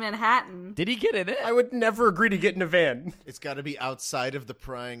 in Manhattan. Did he get in it? I would never agree to get in a van. It's got to be outside of the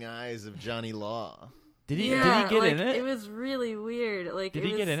prying eyes of Johnny Law. Did he get in it? It was really weird. Like, did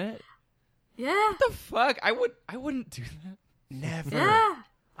he get in it? Yeah. What the fuck? I wouldn't do that. Never. Yeah.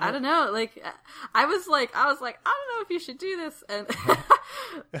 I don't know. Like, I was like, I don't know if you should do this. And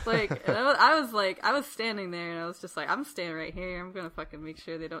I was standing there and I was just like, I'm standing right here. I'm going to fucking make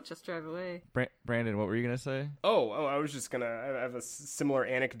sure they don't just drive away. Brandon, what were you going to say? Oh, I was just going to, I have a similar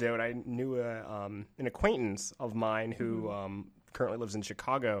anecdote. I knew an acquaintance of mine who currently lives in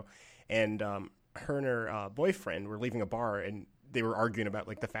Chicago, and her and her boyfriend were leaving a bar, and they were arguing about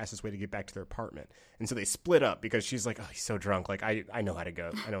like the fastest way to get back to their apartment. And so they split up because she's like, oh, he's so drunk. Like, I know how to go.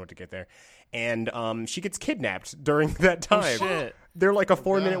 I know what to get there. And she gets kidnapped during that time. Oh, shit. They're like a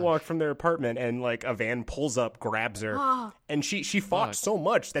 4-minute walk from their apartment, and like a van pulls up, grabs her. And she fought so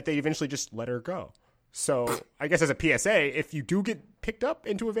much that they eventually just let her go. So I guess as a PSA, if you do get picked up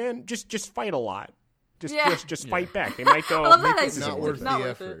into a van, just fight a lot. Just fight back. They might go. It's not worth the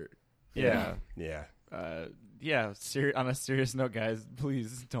effort. Yeah. On a serious note, guys,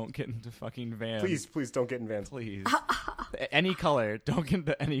 please don't get into fucking vans. Please don't get in vans. Please. Any color. Don't get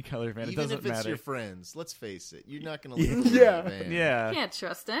into any color van. Even it doesn't if it's matter. your friends, let's face it. You're not going to live in a van. Yeah. You can't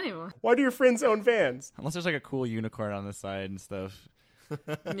trust anyone. Why do your friends own vans? Unless there's like a cool unicorn on the side and stuff.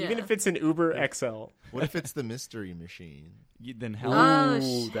 Even if it's an Uber XL. What if it's the mystery machine? Then hell.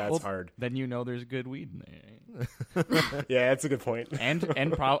 Ooh, that's hard. Then you know there's good weed in there. Yeah, that's a good point. And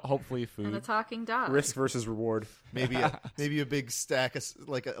hopefully food. And a talking dog. Risk versus reward. Maybe a big stack of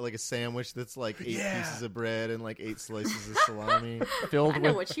like a sandwich that's like 8 pieces of bread and like 8 slices of salami. I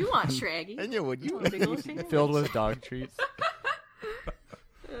know what you want, Shraggy. I know what you want. Filled with dog treats.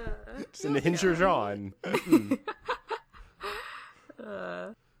 Just in the hinge your jaw. And,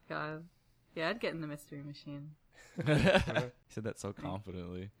 God. Yeah, I'd get in the mystery machine. He said that so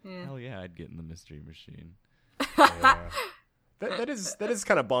confidently. Yeah. Hell yeah, I'd get in the mystery machine. yeah. That is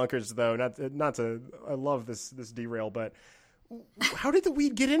kind of bonkers though. Not to. I love this derail, but how did the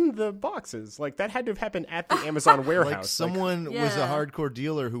weed get in the boxes? Like that had to have happened at the Amazon warehouse. Like someone was a hardcore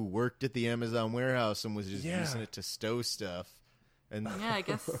dealer who worked at the Amazon warehouse and was just using it to stow stuff. And yeah, I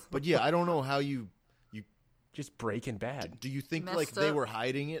guess. But yeah, I don't know how you just Breaking Bad. Do you think like they were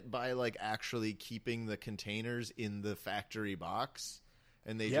hiding it by like actually keeping the containers in the factory box?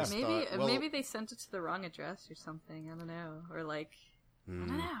 And they just thought, well, maybe they sent it to the wrong address or something. I don't know. Or like, I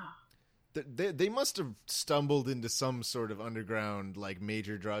don't know. They must have stumbled into some sort of underground like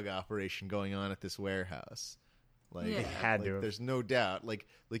major drug operation going on at this warehouse. Like they had to. There's no doubt. Like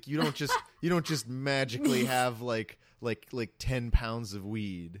you don't just magically have like 10 pounds of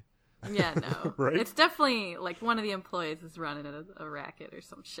weed. Yeah, no. Right? It's definitely like one of the employees is running a racket or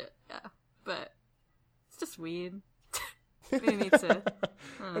some shit. Yeah, but it's just weed. We need to.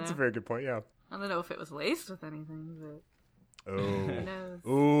 That's a very good point. Yeah. I don't know if it was laced with anything, but who knows?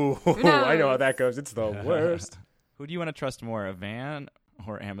 Ooh, Who knows? I know how that goes. It's the worst. Who do you want to trust more, a van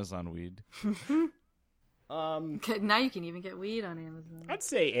or Amazon weed? Now you can even get weed on Amazon. I'd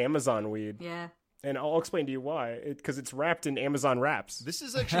say Amazon weed. Yeah. And I'll explain to you why. Because it's wrapped in Amazon wraps. This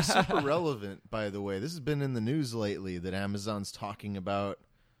is actually super relevant, by the way. This has been in the news lately that Amazon's talking about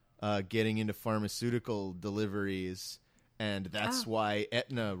getting into pharmaceutical deliveries, and that's why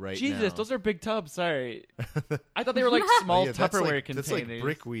Aetna now. Jesus, those are big tubs. Sorry, I thought they were like small Tupperware containers. That's like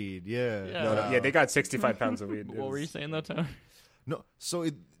brickweed. Yeah. No, they got 65 pounds of weed. What were you saying though, Tomar? No, so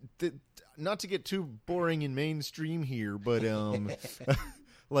not to get too boring and mainstream here, but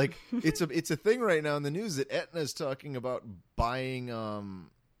like it's a thing right now in the news that Aetna's talking about buying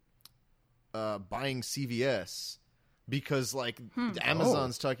CVS because like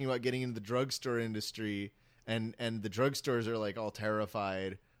Amazon's talking about getting into the drugstore industry, and the drugstores are like all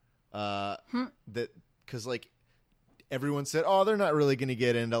terrified that because like everyone said, oh, they're not really going to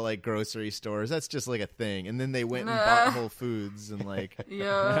get into like grocery stores. That's just like a thing. And then they went and bought Whole Foods and like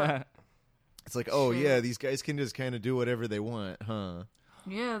yeah. It's like, oh yeah, these guys can just kind of do whatever they want, huh?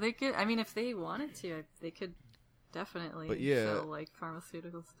 Yeah, they could. I mean, if they wanted to, they could definitely sell like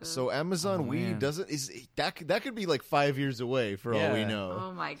pharmaceutical stuff. So Amazon Weed that could be like 5 years away for all we know.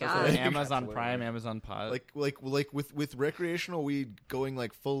 Oh my god! Like Amazon Prime, Amazon Pot. Like with recreational weed going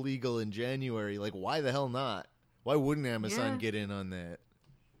like full legal in January, like why the hell not? Why wouldn't Amazon get in on that?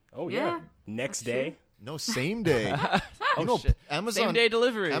 Oh yeah. Next day. No, same day. Shit. Amazon same day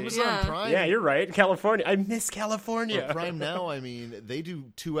delivery. Amazon Prime. Yeah, you're right. California. I miss California. Prime now, I mean, they do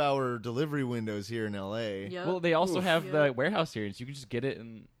 2-hour delivery windows here in LA. Yep. Well, they also have the warehouse here, so you can just get it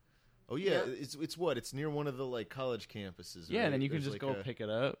and. Oh yeah, it's near one of the like college campuses. Yeah, right? and then you can There's just like go pick it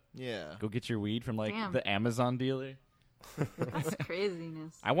up. Yeah, go get your weed from like the Amazon dealer. That's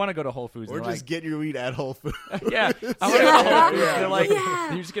craziness. I want to go to Whole Foods or just get your weed at Whole Foods. Yeah, I want to go to Whole Foods. They're like,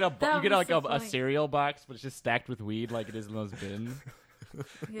 you just get a cereal box, but it's just stacked with weed, like it is in those bins.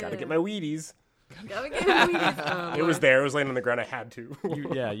 Gotta get my Wheaties. Gotta get my Wheaties. Oh, it was there. It was laying on the ground. I had to.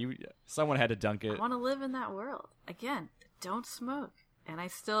 Someone had to dunk it. I want to live in that world again. Don't smoke, and I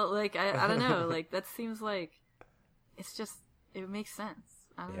still like. I don't know. Like that seems like it makes sense.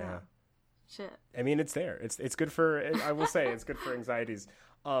 I don't know. Shit. I mean, it's there. It's good for. I will say it's good for anxieties.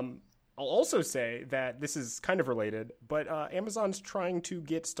 I'll also say that this is kind of related, but Amazon's trying to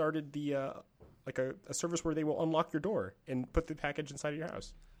get started the like a service where they will unlock your door and put the package inside of your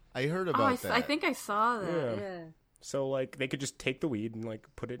house. I heard about that. I think I saw that. Yeah. So like they could just take the weed and like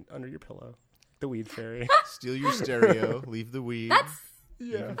put it under your pillow. The weed fairy. Steal your stereo. Leave the weed.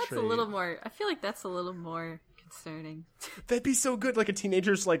 That's a little more. I feel like that's a little more concerning. That'd be so good. Like a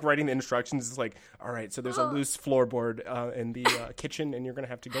teenager's like writing the instructions. It's like, all right, so there's a loose floorboard in the kitchen, and you're gonna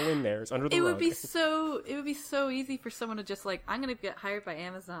have to go in there. It's under the rug. It would be so easy for someone to just like, I'm gonna get hired by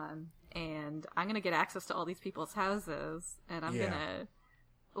Amazon, and I'm gonna get access to all these people's houses, and I'm gonna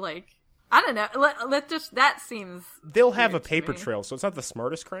like, I don't know. Let just that seems. They'll have a paper trail, so it's not the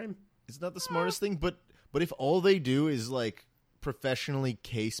smartest crime. It's not the smartest thing, but if all they do is like professionally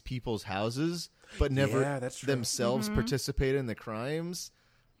case people's houses, but never themselves participate in the crimes,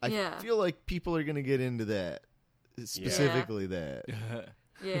 I feel like people are going to get into that. Specifically that.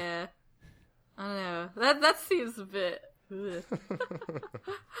 Yeah. I don't know. That seems a bit... Come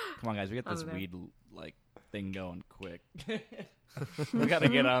on, guys. We got this weed like thing going quick. We got to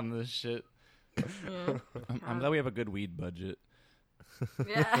get on this shit. Yeah. I'm glad we have a good weed budget.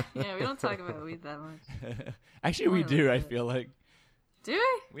 Yeah, we don't talk about weed that much. Actually, we do, I feel like. Do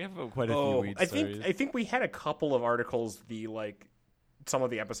we? We have quite a few weed stories. I think we had a couple of articles, some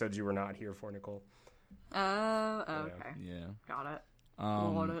of the episodes you were not here for, Nicole. Oh, okay. Yeah. Got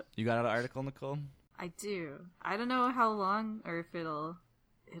it. You got an article, Nicole? I do. I don't know how long or if it'll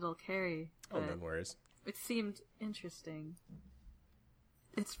carry. Oh, no worries. It seemed interesting.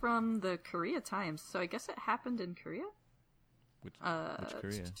 It's from the Korea Times, so I guess it happened in Korea? Which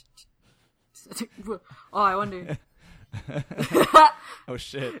Korea? Oh, I wonder. Oh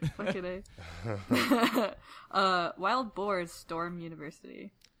shit! Fucking A. Wild boars storm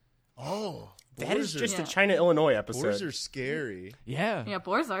university. Oh, that is just a China, Illinois episode. Boars are scary. Yeah,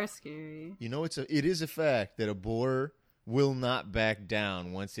 boars are scary. You know, it is a fact that a boar will not back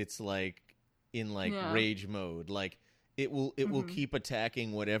down once it's like in rage mode. Like it will keep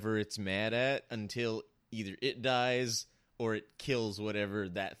attacking whatever it's mad at until either it dies or it kills whatever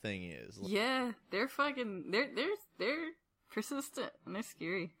that thing is. Yeah, they're persistent and they're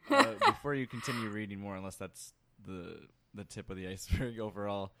scary. Before you continue reading more, unless that's the tip of the iceberg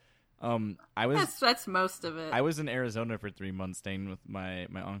overall, that's most of it. I was in Arizona for 3 months, staying with my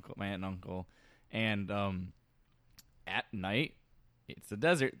aunt and uncle, and at night, it's a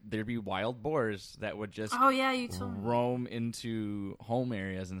desert. There'd be wild boars that would just you told me. Roam into home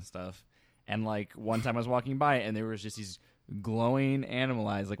areas and stuff. And like one time I was walking by, and there was just these glowing animal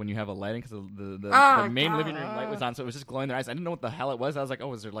eyes, like when you have a lighting, because the main living room light was on, so it was just glowing their eyes. I didn't know what the hell it was. I was like,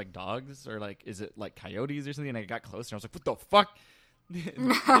 oh, is there like dogs, or like is it like coyotes or something? And I got closer, and I was like, what the fuck?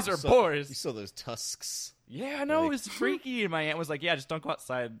 These are boars. You saw those tusks. Yeah, I know, it was freaky. And my aunt was like, yeah, just don't go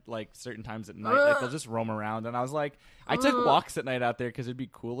outside like certain times at night. Like they'll just roam around. And I was like, I took walks at night out there because it'd be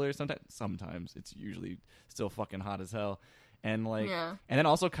cooler sometimes. It's usually still fucking hot as hell. And and then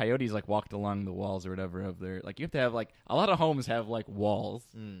also coyotes like walked along the walls or whatever of their, like you have to have like, a lot of homes have like walls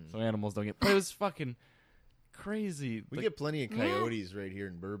so animals don't get, but it was fucking crazy. We get plenty of coyotes right here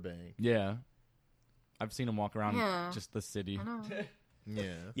in Burbank. Yeah. I've seen them walk around just the city.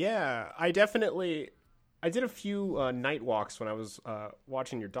 Yeah, I did a few night walks when I was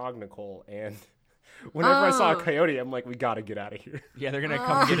watching your dog, Nicole, and whenever I saw a coyote, I'm like, we gotta get out of here. Yeah, they're gonna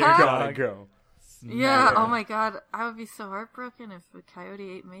come get your dog. Go. Yeah, oh my god. I would be so heartbroken if a coyote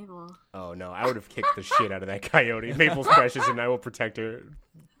ate Mabel. Oh no, I would have kicked the shit out of that coyote. Mabel's precious and I will protect her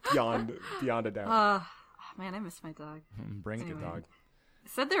beyond a doubt. Man, I miss my dog. Bring the dog. It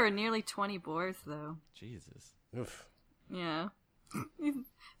said there were nearly 20 boars, though. Jesus. Oof. Yeah.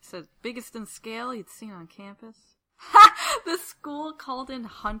 Said biggest in scale you'd seen on campus. The school called in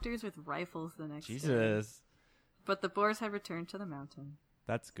hunters with rifles the next day. Jesus. But the boars had returned to the mountain.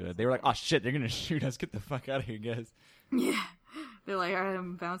 That's good. They were like, oh shit, they're gonna shoot us. Get the fuck out of here, guys. Yeah. They're like, alright,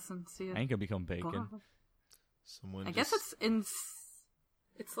 I'm bouncing. See ya. I ain't gonna become bacon. I guess it's in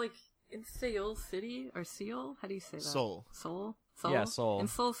Seoul City, or Seoul? How do you say that? Seoul. Seoul? Yeah, Seoul. In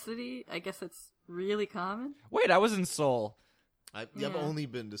Seoul City, I guess it's really common. Wait, I was in Seoul. I've only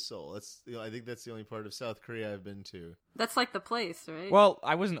been to Seoul. I think that's the only part of South Korea I've been to. That's like the place, right? Well,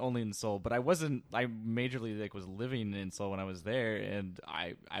 I wasn't only in Seoul, but I majorly was living in Seoul when I was there, and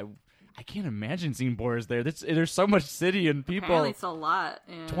I can't imagine seeing boars there. There's so much city and people. Apparently it's a lot.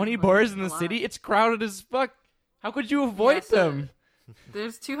 Yeah, 20 boars in the city? It's crowded as fuck. How could you avoid them?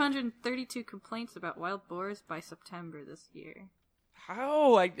 There's 232 complaints about wild boars by September this year.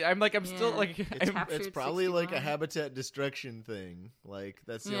 How? I'm still like... It's probably 61. Like a habitat destruction thing. Like,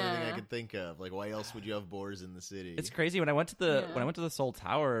 that's the only thing I can think of. Like, why else would you have boars in the city? It's crazy. When I went to the Seoul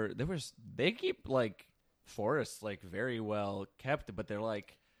Tower, they keep, like, forests, like, very well kept, but they're,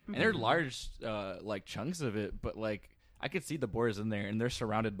 like... And they're large, like, chunks of it, but, like, I could see the boars in there, and they're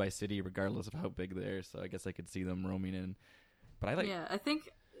surrounded by city regardless of how big they are, so I guess I could see them roaming in. But I think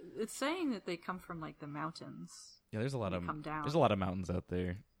it's saying that they come from, like, the mountains. Yeah, there's a lot of mountains out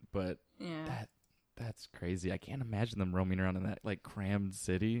there, but that's crazy. I can't imagine them roaming around in that like crammed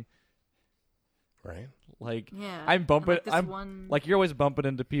city. Right? Like I'm bumping like you're always bumping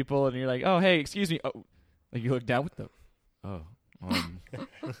into people and you're like, "Oh, hey, excuse me." Oh, like you look down with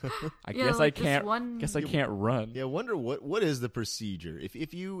I guess I can't run. Yeah, I wonder what is the procedure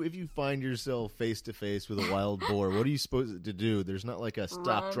if you find yourself face to face with a wild boar. What are you supposed to do? There's not like a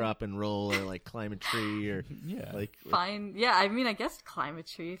stop, drop, and roll, or like climb a tree, or I guess climb a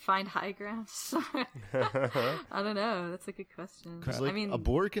tree, find high ground. I don't know. That's a good question. Because a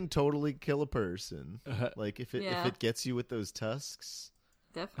boar can totally kill a person. Like if it gets you with those tusks,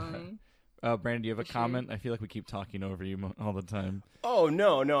 definitely. Brandon, do you have a comment? I feel like we keep talking over you all the time. Oh,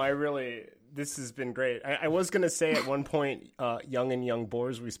 no, this has been great. I was going to say at one point, young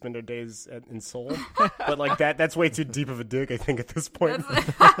boars, we spend our days in Seoul. But like that's way too deep of a dig, I think, at this point.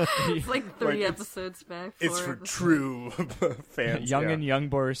 It's like 3 episodes back. It's for true fans. Young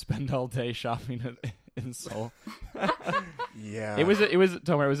boars spend all day shopping in Seoul. Yeah. It was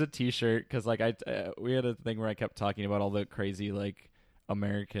Tomar, it was a t-shirt, because like we had a thing where I kept talking about all the crazy like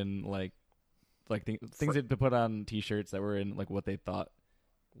American things they put on t-shirts that were in like what they thought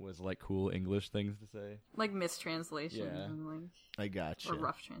was like cool English things to say, like mistranslations and like I gotcha, or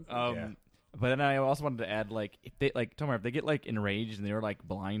rough translations. But then I also wanted to add, like, if they like Tomar, if they get like enraged and they're like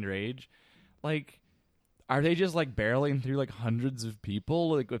blind rage, like are they just like barreling through like hundreds of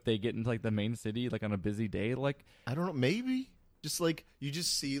people, like if they get into like the main city like on a busy day? Like I don't know, maybe just like you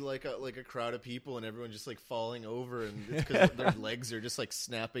just see like a crowd of people and everyone just like falling over, and it's because their legs are just like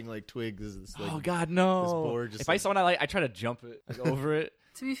snapping like twigs. This, like, oh God, no! This boar just, if I saw one, I try to jump it like, over it.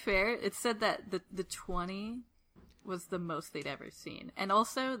 To be fair, it said that the 20 was the most they'd ever seen, and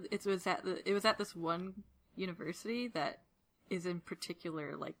also it was at this one university that is in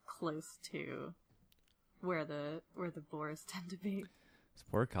particular like close to where the boars tend to be. It's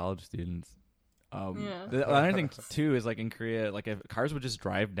poor college students. The other thing too is like in Korea, like if cars would just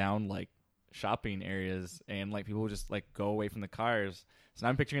drive down like shopping areas and like people would just like go away from the cars. So now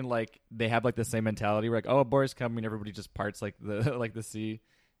I'm picturing like they have like the same mentality where like, oh, a boar's coming, everybody just parts like the like the sea,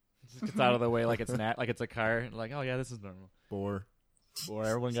 just gets out of the way like it's like it's a car. Like, oh yeah, this is normal. Boar,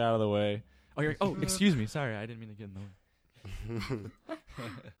 everyone got out of the way. Oh, you're excuse me, sorry, I didn't mean to get in the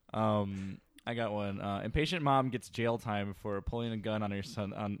way. I got one. Impatient mom gets jail time for pulling a gun on her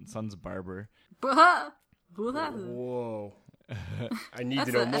son's barber. Whoa. I need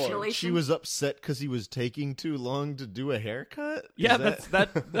to know more. Escalation. She was upset because he was taking too long to do a haircut? Yeah, yeah.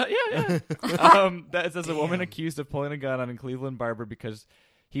 That says a woman accused of pulling a gun on a Cleveland barber because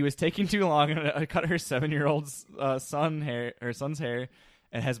he was taking too long and cut her 7-year-old son's hair,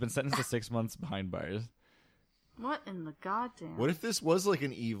 and has been sentenced to 6 months behind bars. What in the goddamn? What if this was like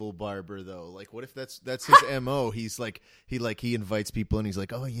an evil barber though? Like, what if that's his MO? He's like he invites people and he's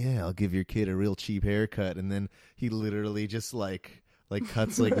like, oh yeah, I'll give your kid a real cheap haircut, and then he literally just like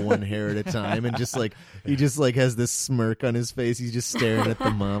cuts like one hair at a time, and just like he just like has this smirk on his face. He's just staring at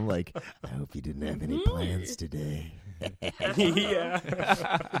the mom like, I hope you didn't have any plans today. Yeah.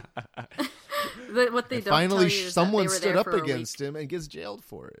 what they and don't finally, tell you is someone that they were stood there up for a against him and gets jailed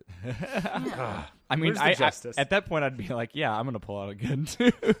for it. I mean, Where's the justice? at that point, I'd be like, yeah, I'm gonna pull out a gun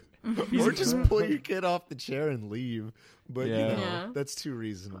too. Or just pull your kid off the chair and leave. But Yeah. that's too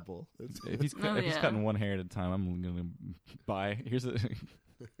reasonable. If he's cutting one hair at a time, I'm gonna buy. Here's a.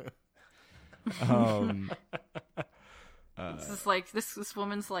 This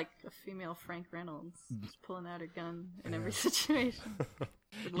woman's like a female Frank Reynolds, just pulling out her gun in every situation.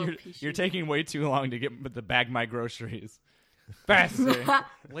 You're taking way too long to get to bag my groceries. Faster,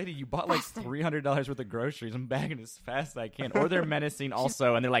 lady! You bought like $300 worth of groceries. I'm bagging as fast as I can. Or they're menacing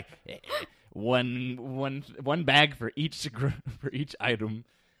also, and they're like, one bag for each item.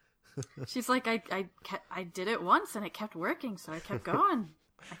 She's like, I did it once and it kept working, so I kept going.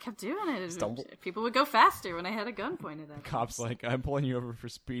 I kept doing it. People would go faster when I had a gun pointed at them. Cop's like, I'm pulling you over for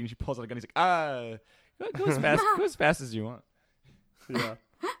speed. And she pulls out a gun. He's like, go as fast as you want. Yeah.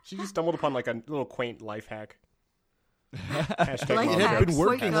 She just stumbled upon like a little quaint life hack. It had been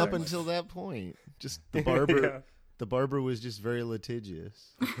working up until that point. Just the barber. The barber was just very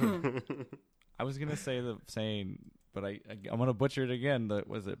litigious. I was gonna say the saying, but I'm gonna butcher it again.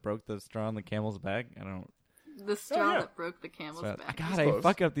 Broke the straw on the camel's back? I don't. The straw that broke the camel's back. God, I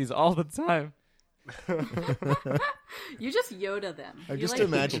fuck up these all the time. You just Yoda them. I'm just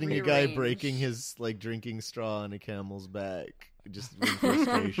imagining a guy breaking his drinking straw on a camel's back, just in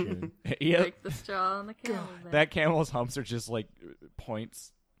frustration. Break the straw on the camel's back. That camel's humps are just like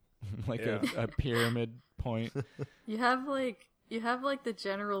points, like a pyramid point. You have the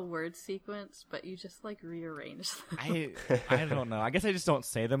general word sequence, but you just rearrange them. I don't know. I guess I just don't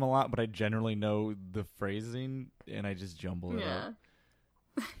say them a lot, but I generally know the phrasing, and I just jumble it up.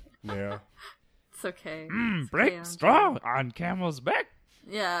 Yeah. It's okay. Break straw on camel's back.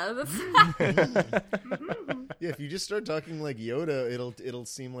 Yeah. Yeah, if you just start talking like Yoda, it'll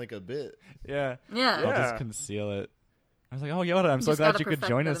seem like a bit. Yeah. Yeah. I'll just conceal it. I was like, oh, Yoda, I'm so glad you could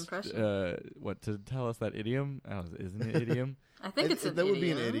join us. To tell us that idiom? Oh, isn't it idiom? I think it's an that idiom. would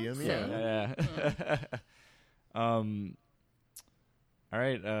be an idiom, Yeah. All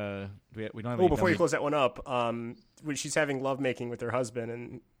right. We don't have. Before you close that one up, when she's having lovemaking with her husband,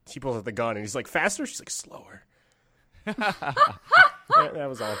 and she pulls out the gun, and he's like, "Faster." She's like, "Slower." that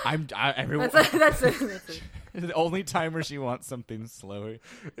was all. Everyone. That's it. The only time where she wants something slower.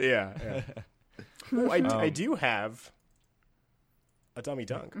 Yeah. Oh, I do have a dummy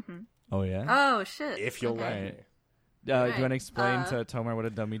dunk. Mm-hmm. Oh yeah. Oh shit. If you'll let me. Do you want to explain to Tomar what a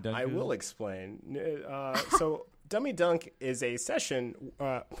dummy dunk is? I will explain. So, Dummy Dunk is a session.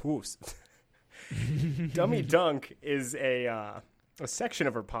 Dummy Dunk is a section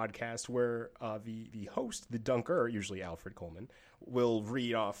of our podcast where the host, the dunker, usually Alfred Coleman, will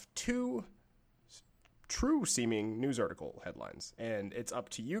read off two true-seeming news article headlines, and it's up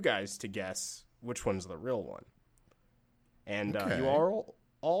to you guys to guess which one's the real one. And you are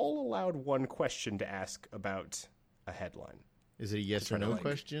all allowed one question to ask about a headline. Is it a yes or no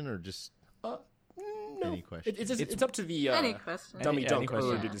question, or just no. any question? It's up to the any question. dummy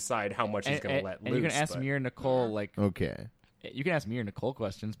dunker to decide how much he's going to let loose. And you can ask me or Nicole okay. You can ask me or Nicole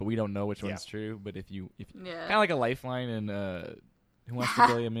questions, but we don't know which one's true. But if you kind of like a lifeline in Who Wants to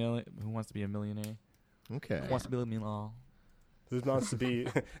Be a Millionaire? Okay. Who Wants to Be a Millionaire? Who wants to be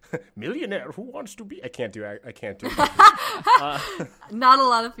millionaire? Who wants to be? I can't do it. Not a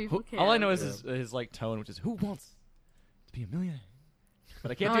lot of people can. All I know is his tone, which is "Who wants to be a millionaire?"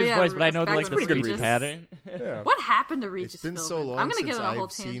 But I can't do his voice. But I know the speech pattern. Yeah. What happened to Regis? It's been Philbin? so long I'm gonna since get on a whole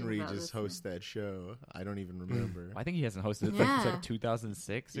I've seen tangent about Regis this host that show. I don't even remember. I think he hasn't hosted it Yeah. since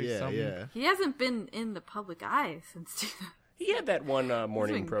 2006 or something. Yeah. He hasn't been in the public eye since. He had that one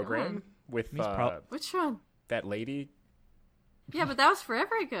morning program with Which one? that lady. Yeah, but that was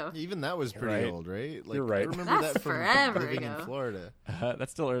forever ago. Even that was pretty old, right? You're right. I remember That's that from forever living ago. in Florida,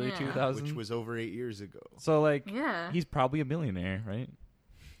 That's still early Yeah. 2000s. which was over 8 years ago. So Yeah. he's probably a millionaire, right?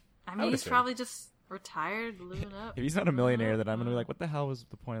 I mean, would he's assume. probably just retired, living up. If he's not a millionaire, then I'm gonna be like, what the hell was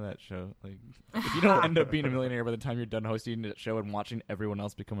the point of that show? Like, if you don't end up being a millionaire by the time you're done hosting that show and watching everyone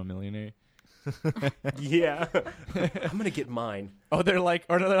else become a millionaire. Yeah. I'm going to get mine. They're like,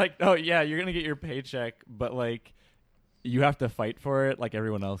 oh yeah, you're gonna get your paycheck, but you have to fight for it like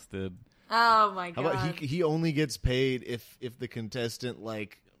everyone else did. Oh my god! How about he only gets paid if the contestant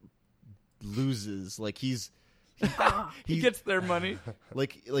loses, He gets their money.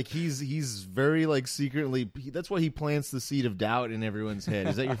 He's very secretly. That's why he plants the seed of doubt in everyone's head.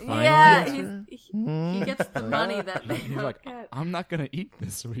 Is that your final yeah, answer? he gets the money that they He's don't like, get. I'm not gonna eat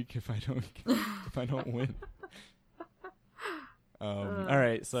this week if I don't win. All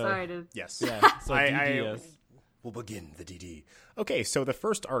right, so Sorry to. Yes. yeah, so I DDS. We'll begin the DD. Okay, so the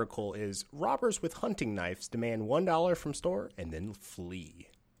first article is robbers with hunting knives demand $1 from store and then flee.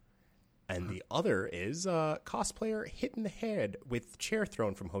 And the other is cosplayer hit in the head with chair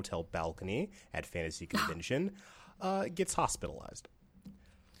thrown from hotel balcony at fantasy convention gets hospitalized.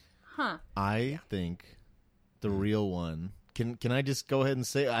 Huh. I think the real one. Can I just go ahead and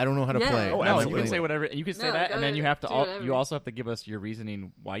say I don't know how to play? Oh, no, you can say whatever. You can say that, and then you have to. You also have to give us your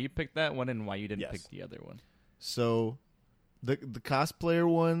reasoning why you picked that one and why you didn't pick the other one. So, the cosplayer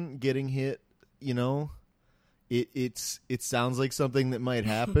one getting hit, it sounds like something that might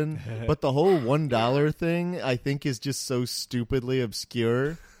happen, but the whole $1 thing I think is just so stupidly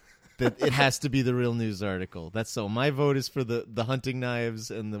obscure that it has to be the real news article. That's so. My vote is for the hunting knives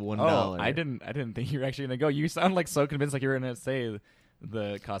and the $1. Oh, I didn't think you were actually gonna go. You sound like so convinced, like you were gonna say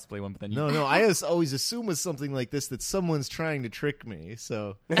the cosplay one, but then no. I always assume with something like this that someone's trying to trick me.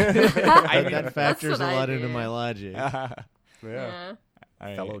 So that factors a lot into my logic. Yeah.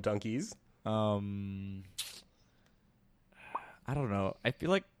 Fellow donkeys. I don't know. I feel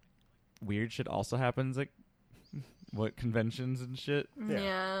like weird shit also happens, like what conventions and shit.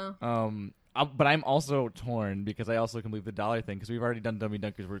 Yeah. But I'm also torn because I also can believe the dollar thing because we've already done dummy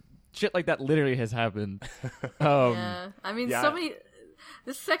dunkers where shit like that literally has happened. Yeah. I mean, so many.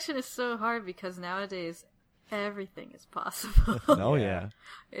 This section is so hard because nowadays everything is possible. Oh yeah.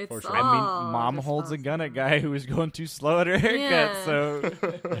 It's sure. I mean, mom holds a gun at guy who was going too slow at her haircut. So.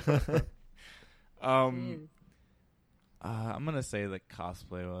 I'm gonna say the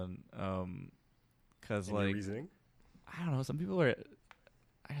cosplay one, because like reasoning? I don't know. Some people are,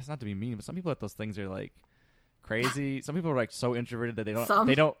 I guess not to be mean, but some people at those things are like crazy. Some people are like so introverted that they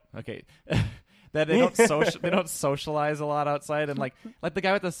don't okay, that they don't socialize a lot outside, and like the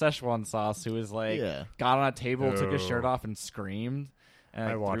guy with the Szechuan sauce who was like got on a table, took his shirt off, and screamed. And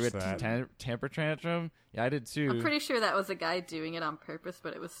I watched threw a that. Temper tantrum. Yeah, I did too. I'm pretty sure that was a guy doing it on purpose,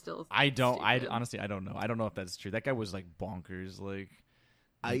 but it was still. Honestly, I don't know. I don't know if that's true. That guy was like bonkers. Like,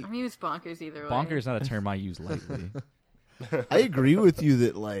 I mean, he was bonkers either way. Bonkers is not a term I use lightly. I agree with you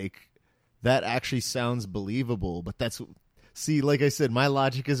that like that actually sounds believable, but like I said, my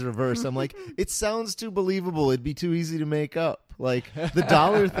logic is reversed. I'm like, it sounds too believable. It'd be too easy to make up. Like the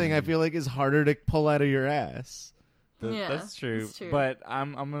dollar thing, I feel like is harder to pull out of your ass. That's true. But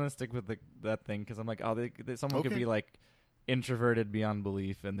I'm gonna stick with that thing because I'm like, someone could be like introverted beyond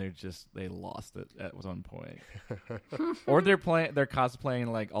belief and they lost it at one point, or they're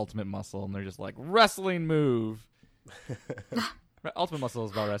cosplaying like Ultimate Muscle and they're just like wrestling move. Ultimate Muscle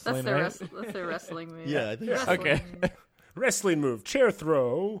is about wrestling, that's their wrestling move. Yeah, I think so. Okay. Wrestling move, chair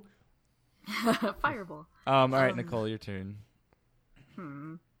throw, fireball. All right, Nicole, your turn.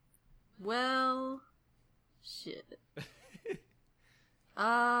 Well, shit.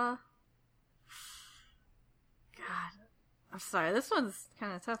 God, I'm sorry. This one's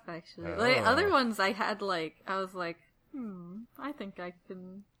kind of tough, actually. Like other ones, I was like, I think I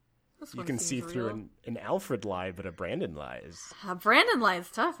can. This you one can see real. through an Alfred lie, but a Brandon lie is. Brandon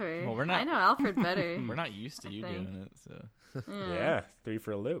lie's tougher. Well, we're not. I know Alfred better. We're not used to you doing it, so. Yeah, 3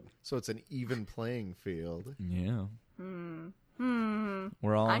 for a loop. So it's an even playing field. Yeah.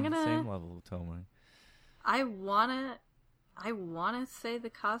 We're all on the same level, Tomar. I wanna say the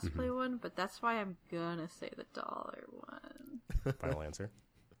cosplay one, but that's why I'm gonna say the dollar one. Final answer.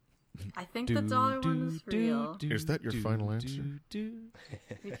 I think the dollar one is real. Is that your final answer?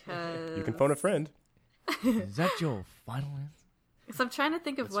 Because you can phone a friend. Is that your final answer? Because I'm trying to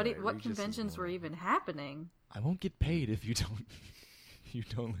think of what conventions were even happening. I won't get paid if you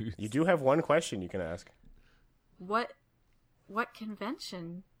don't lose. You do have one question you can ask. What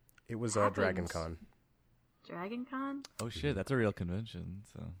convention? It was Dragon Con. Dragon Con? Oh shit, that's a real convention.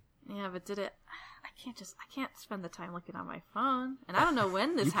 So yeah, but did it? I can't spend the time looking on my phone, and I don't know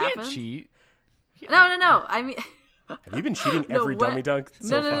when this you happened. Can't cheat. No. I mean, have you been cheating every dummy dunk?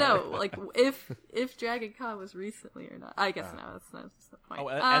 No. Like if Dragon Con was recently or not? I guess no. That's the point. Oh,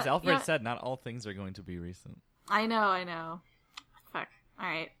 as Alfred said, not all things are going to be recent. I know. Fuck. All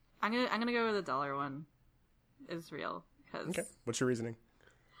right, I'm gonna go with the dollar one. Is real. Okay. What's your reasoning?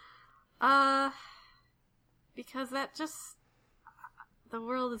 Because that just the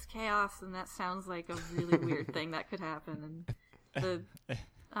world is chaos, and that sounds like a really weird thing that could happen. And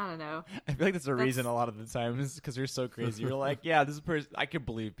I don't know. I feel like that's a reason a lot of the time is because you're so crazy. You're like, yeah, this person. I can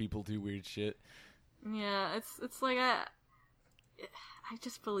believe people do weird shit. Yeah, it's like I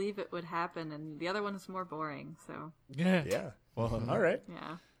just believe it would happen, and the other one is more boring. So yeah. Well, all right.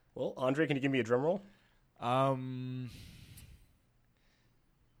 Yeah. Well, Andre, can you give me a drum roll? Are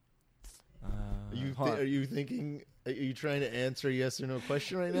you thinking Are you trying to answer a yes or no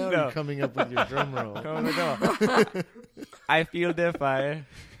question right now? Or No. are you coming up with your drum roll? I feel the fire.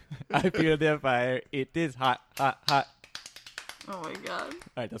 I feel the fire. It is hot, hot, hot. Oh my god. All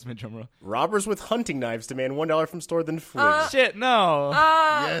right, that's my drum roll. Robbers with hunting knives demand $1 from store, then flee. Shit, no.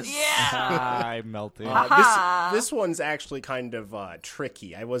 Yes. Yeah. I'm melting. This one's actually kind of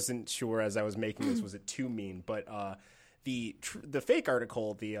tricky. I wasn't sure as I was making this, was it too mean? But the fake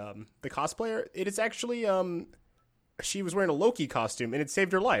article, the cosplayer, it is actually she was wearing a Loki costume and it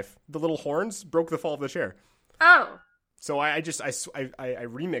saved her life. The little horns broke the fall of the chair. Oh. So I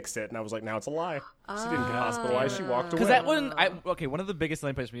remixed it and I was like, now it's a lie. She didn't get hospitalized. She walked away. Because that one, one of the biggest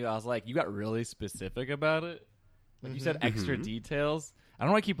selling points for me, I was like, you got really specific about it. Like you said, extra details. I don't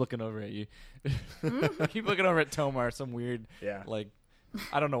know why I keep looking over at you. I keep looking over at Tomar, some weird, like,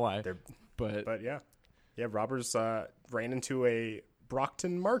 I don't know why. But yeah. Yeah, robbers ran into a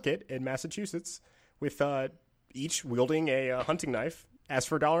Brockton market in Massachusetts with each wielding a hunting knife, asked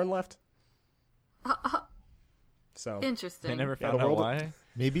for $1 and left. So Interesting. they never found out why.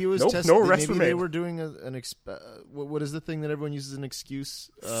 Maybe it was Nope, testing. no arrests Maybe were they made. were doing what is the thing that everyone uses as an excuse?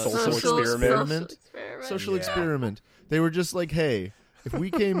 Social experiment. Social experiment. They were just like, hey, if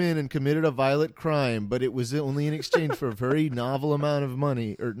we came in and committed a violent crime, but it was only in exchange for a very novel amount of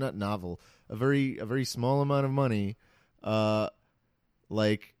money, or not novel, a very small amount of money,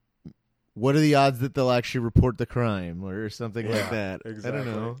 like, what are the odds that they'll actually report the crime or something like that? Exactly. I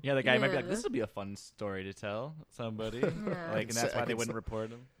don't know. Yeah, the guy might be like, Yeah. this would be a fun story to tell somebody. Like, and that's why they wouldn't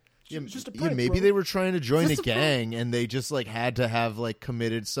report him. Yeah, just a yeah, prank, maybe bro. they were trying to join a gang and they just like had to have like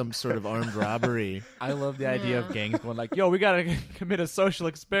committed some sort of armed robbery. I love the idea of gangs going like, yo, we gotta commit a social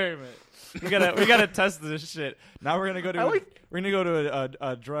experiment. We gotta test this shit. Now we're gonna go to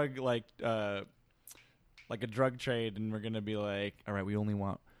a drug like a drug trade, and we're gonna be like, all right, we only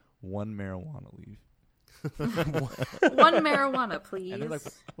want one marijuana leaf. One marijuana, please. And they're like,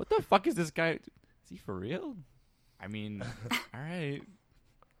 what the fuck is this guy? Is he for real? I mean, all right.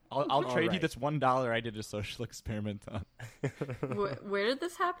 I'll trade you right. this $1 I did a social experiment on. Where did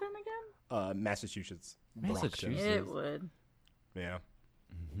this happen again? Massachusetts. Massachusetts. It would. Yeah.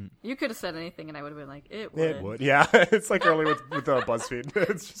 You could have said anything, and I would have been like, "It would." It would. Yeah. It's like early with BuzzFeed.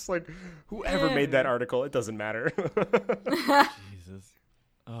 It's just like, whoever made that article, it doesn't matter. Jesus.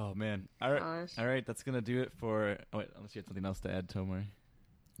 Oh, man. All right. Gosh. All right. That's going to do it for... Oh, wait. Unless you had something else to add, Tomar.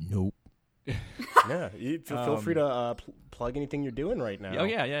 Nope. Yeah. Feel free to plug anything you're doing right now. Oh,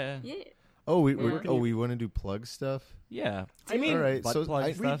 yeah. Yeah. Oh, we want to do plug stuff. Yeah. I mean, all right. Butt So plug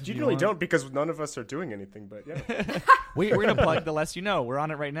I, stuff. we if you generally want. don't because none of us are doing anything, but yeah. We're going to plug the less you know. We're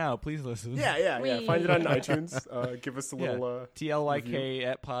on it right now. Please listen. Yeah. Find it on iTunes. Give us a Yeah. little...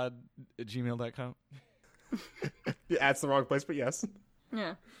 TLYK@pod@gmail.com. That's the wrong place, but yes.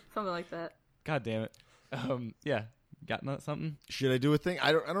 Yeah, something like that. God damn it. Yeah. Got something? should I do a thing?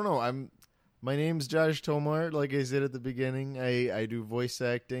 I don't know. My name's Josh Tomar. Like I said at the beginning, I do voice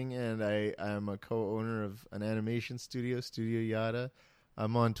acting, and I'm a co-owner of an animation studio, Studio Yada.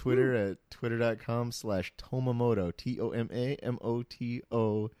 I'm on Twitter at twitter.com/Tomamoto,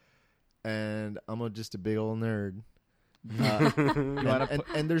 TOMAMOTO, and I'm just a big old nerd.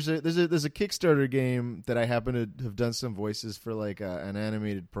 And there's a Kickstarter game that I happen to have done some voices for, like an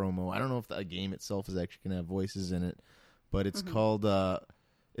animated promo. I don't know if the game itself is actually gonna have voices in it, but it's called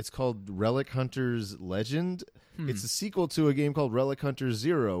Relic Hunters Legend. It's a sequel to a game called Relic Hunters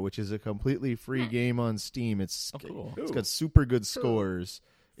 0, which is a completely free game on Steam. It's cool. It's got super good scores.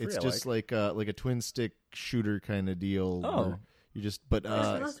 It's Free, I just like a twin stick shooter kind of deal. where you just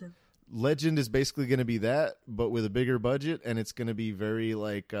Legend is basically going to be that, but with a bigger budget, and it's going to be very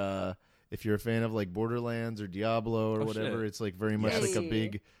like if you're a fan of like Borderlands or Diablo or whatever, shit. it's like very much like a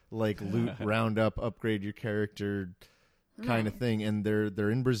big like loot roundup, upgrade your character kind of thing. And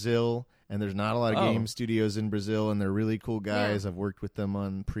they're in Brazil, and there's not a lot of game studios in Brazil, and they're really cool guys. I've worked with them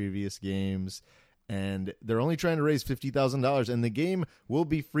on previous games. And they're only trying to raise $50,000, and the game will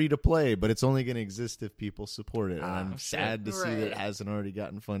be free to play, but it's only going to exist if people support it. And I'm sad to see that it hasn't already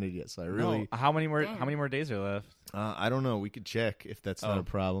gotten funded yet. So I really, How many more days are left? I don't know. We could check if that's not a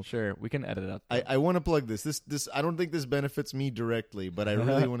problem. Sure, we can edit it out. I want to plug this. This I don't think this benefits me directly, but I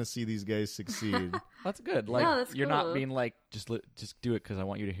really want to see these guys succeed. That's good. Like that's you're cool. not being like just do it because I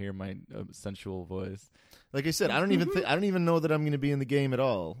want you to hear my sensual voice. Like I said, I don't even know that I'm going to be in the game at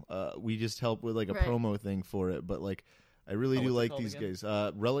all. We just help with like a promo thing for it, but like I really do like these guys.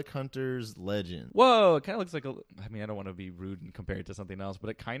 Relic Hunters Legend. Whoa, it kind of looks like I mean, I don't want to be rude and compare it to something else, but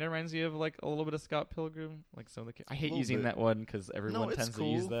it kind of reminds you of like a little bit of Scott Pilgrim, like some of the. I hate using that one because everyone tends to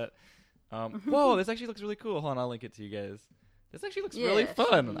use that. Whoa, this actually looks really cool. Hold on, I'll link it to you guys. This actually looks really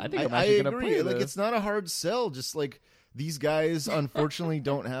fun. I think I'm actually going to play this. Like, it's not a hard sell. Just like these guys, unfortunately,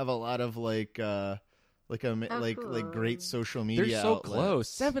 don't have a lot of like great social media. They're so outlets. close.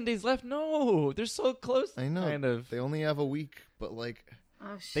 7 days left. No, they're so close. I know. Kind of. They only have a week, but like.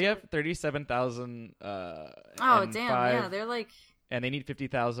 Oh shit. They have 37,000. Oh damn! Yeah, they're like. And they need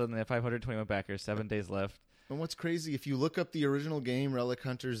 50,000. They have 521 backers. 7 days left. And what's crazy, if you look up the original game, Relic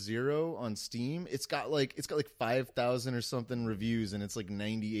Hunter 0 on Steam, it's got like 5,000 or something reviews, and it's like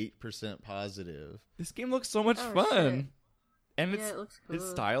 98% positive. This game looks so much fun, shit. and it looks cool. It's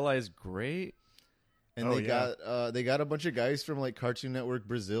stylized great. And they got a bunch of guys from like Cartoon Network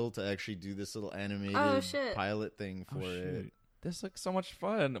Brazil to actually do this little animated pilot thing for it. This looks so much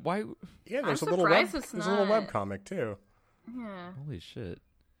fun. Why? Yeah, there's a little web comic too. Yeah. Holy shit.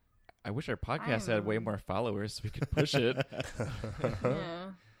 I wish our podcast had way more followers so we could push it.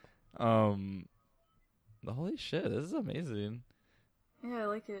 Yeah. Holy shit, this is amazing. Yeah, I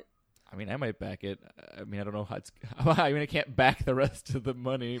like it. I mean, I might back it. I mean, I don't know how it's. I mean, I can't back the rest of the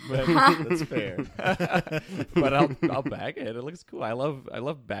money, but that's fair. But I'll back it. It looks cool. I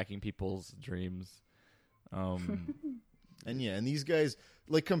love backing people's dreams. And these guys,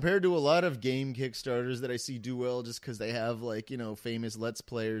 like, compared to a lot of game Kickstarters that I see do well just because they have, like, you know, famous Let's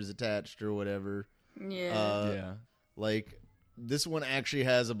Players attached or whatever. Yeah. Like, this one actually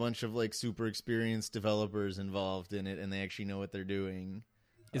has a bunch of, like, super experienced developers involved in it, and they actually know what they're doing.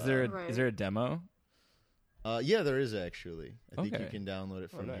 Is there a demo? Yeah, there is actually. I think you can download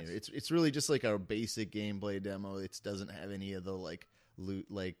it from here. It's really just like a basic gameplay demo. It doesn't have any of the like loot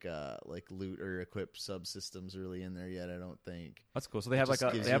loot or equip subsystems really in there yet. I don't think. That's cool. So they have like a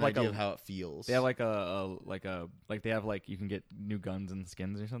idea of how it feels. They have like they have like you can get new guns and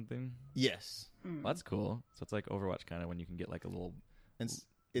skins or something. Yes, that's cool. So it's like Overwatch kind of when you can get like a little.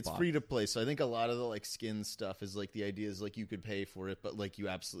 It's free to play, so I think a lot of the like skin stuff is like the idea is like you could pay for it, but like you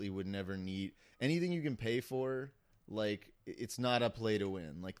absolutely would never need anything you can pay for. Like it's not a play to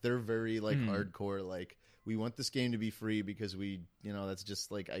win. Like they're very like hardcore. Like we want this game to be free because that's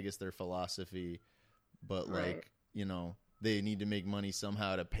just like I guess their philosophy. But like they need to make money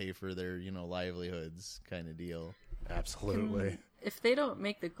somehow to pay for their livelihoods kind of deal. Absolutely. If they don't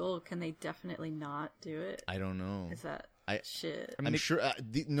make the goal, can they definitely not do it? I don't know. Is that shit? I'm sure.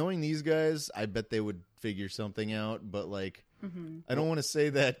 Knowing these guys, I bet they would figure something out. But like, I don't want to say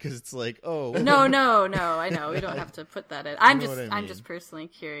that because it's like, oh, no. I know we don't have to put that in. I'm just personally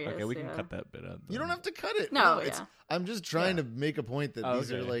curious. Okay, we can cut that bit out. You don't have to cut it. No, I'm just trying to make a point that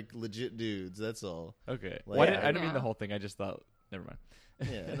these are like legit dudes. That's all. Okay. Like, I didn't mean the whole thing. I just thought. Never mind.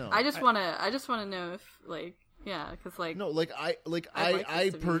 Yeah, no. I just want to know if like. Yeah, because like no,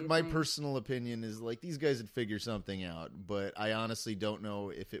 my personal opinion is like these guys would figure something out, but I honestly don't know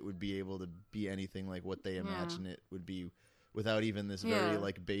if it would be able to be anything like what they imagine it would be without even this very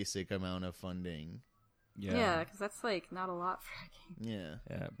like basic amount of funding. Yeah, because that's like not a lot for a game.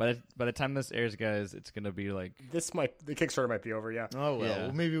 Yeah. By the time this airs, guys, it's gonna be like the Kickstarter might be over. Yeah. Oh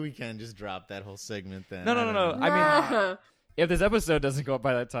well, maybe we can just drop that whole segment then. No. I mean, if this episode doesn't go up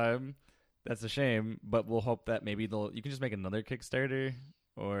by that time. That's a shame, but we'll hope that maybe you can just make another Kickstarter,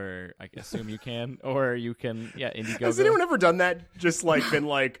 or I assume you can, or you can, Indiegogo. Has anyone ever done that? Just like been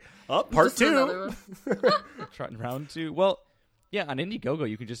like, part 2, round 2. Well, yeah, on Indiegogo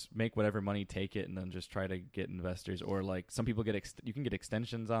you can just make whatever money, take it, and then just try to get investors, or like some people you can get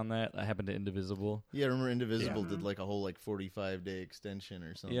extensions on that. That happened to Indivisible. Yeah, I remember Indivisible did like a whole like 45-day extension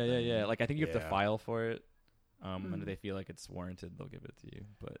or something. Yeah. Like I think you have to file for it. And if they feel like it's warranted, they'll give it to you.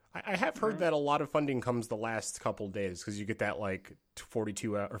 But I have heard that a lot of funding comes the last couple days because you get that like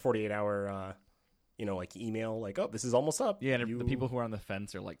 42 or 48 hour, like email, like, oh, this is almost up. Yeah, and the people who are on the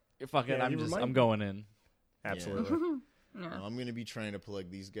fence are like, fuck it, I'm going in. Absolutely. Yeah. No, I'm going to be trying to plug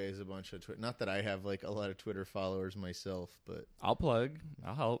these guys a bunch of Twitter. Not that I have like a lot of Twitter followers myself, but I'll plug.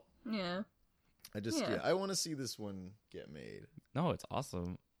 I'll help. Yeah. I want to see this one get made. No, it's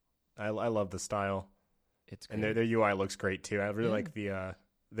awesome. I love the style. It's great. And their UI looks great too. I really like the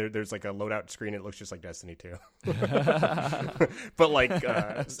there's like a loadout screen. It looks just like Destiny 2, but like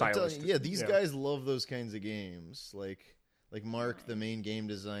stylish. These guys love those kinds of games. Like Mark, the main game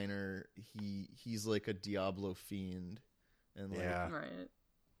designer, he's like a Diablo fiend, and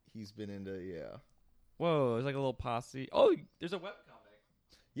he's been into Whoa, there's like a little posse. Oh, there's a webcomic.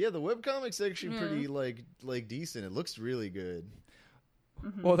 Yeah, the webcomic's actually pretty like decent. It looks really good.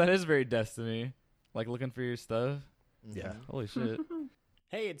 Well, that is very Destiny. Like looking for your stuff? Yeah. Holy shit.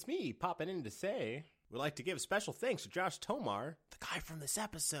 Hey, it's me popping in to say we'd like to give special thanks to Josh Tomar, the guy from this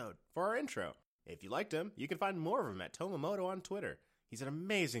episode, for our intro. If you liked him, you can find more of him at Tomamoto on Twitter. He's an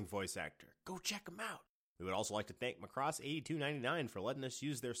amazing voice actor. Go check him out. We would also like to thank Macross8299 for letting us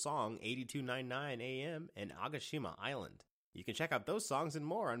use their song 8299 AM and Agashima Island. You can check out those songs and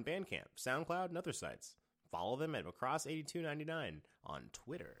more on Bandcamp, SoundCloud, and other sites. Follow them at Macross8299 on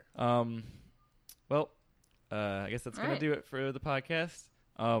Twitter. I guess that's going to do it for the podcast.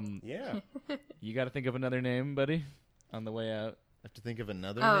 Yeah. You got to think of another name, buddy, on the way out. I have to think of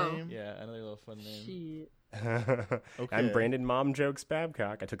another name? Yeah, another little fun name. Shit. Okay. I'm Brandon Mom Jokes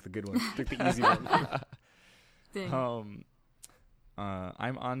Babcock. I took the good one. Took the easy one. Dang.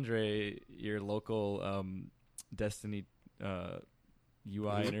 I'm Andre, your local Destiny UI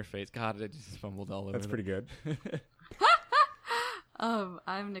interface. God, I just fumbled all over. That's pretty good.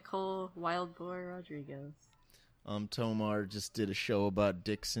 I'm Nicole Wildboar Rodriguez. Tomar just did a show about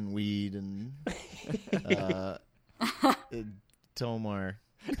dicks and weed and Tomar.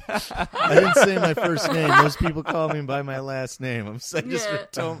 I didn't say my first name. Most people call me by my last name. I'm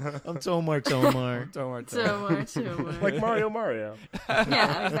Tomar. Tomar. Like Mario.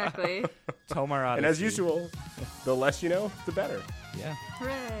 Yeah, exactly. Tomar Odyssey. And as usual, the less you know, the better. Yeah.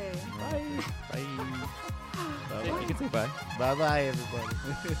 Hooray. Bye. You can say bye. Bye-bye, everybody.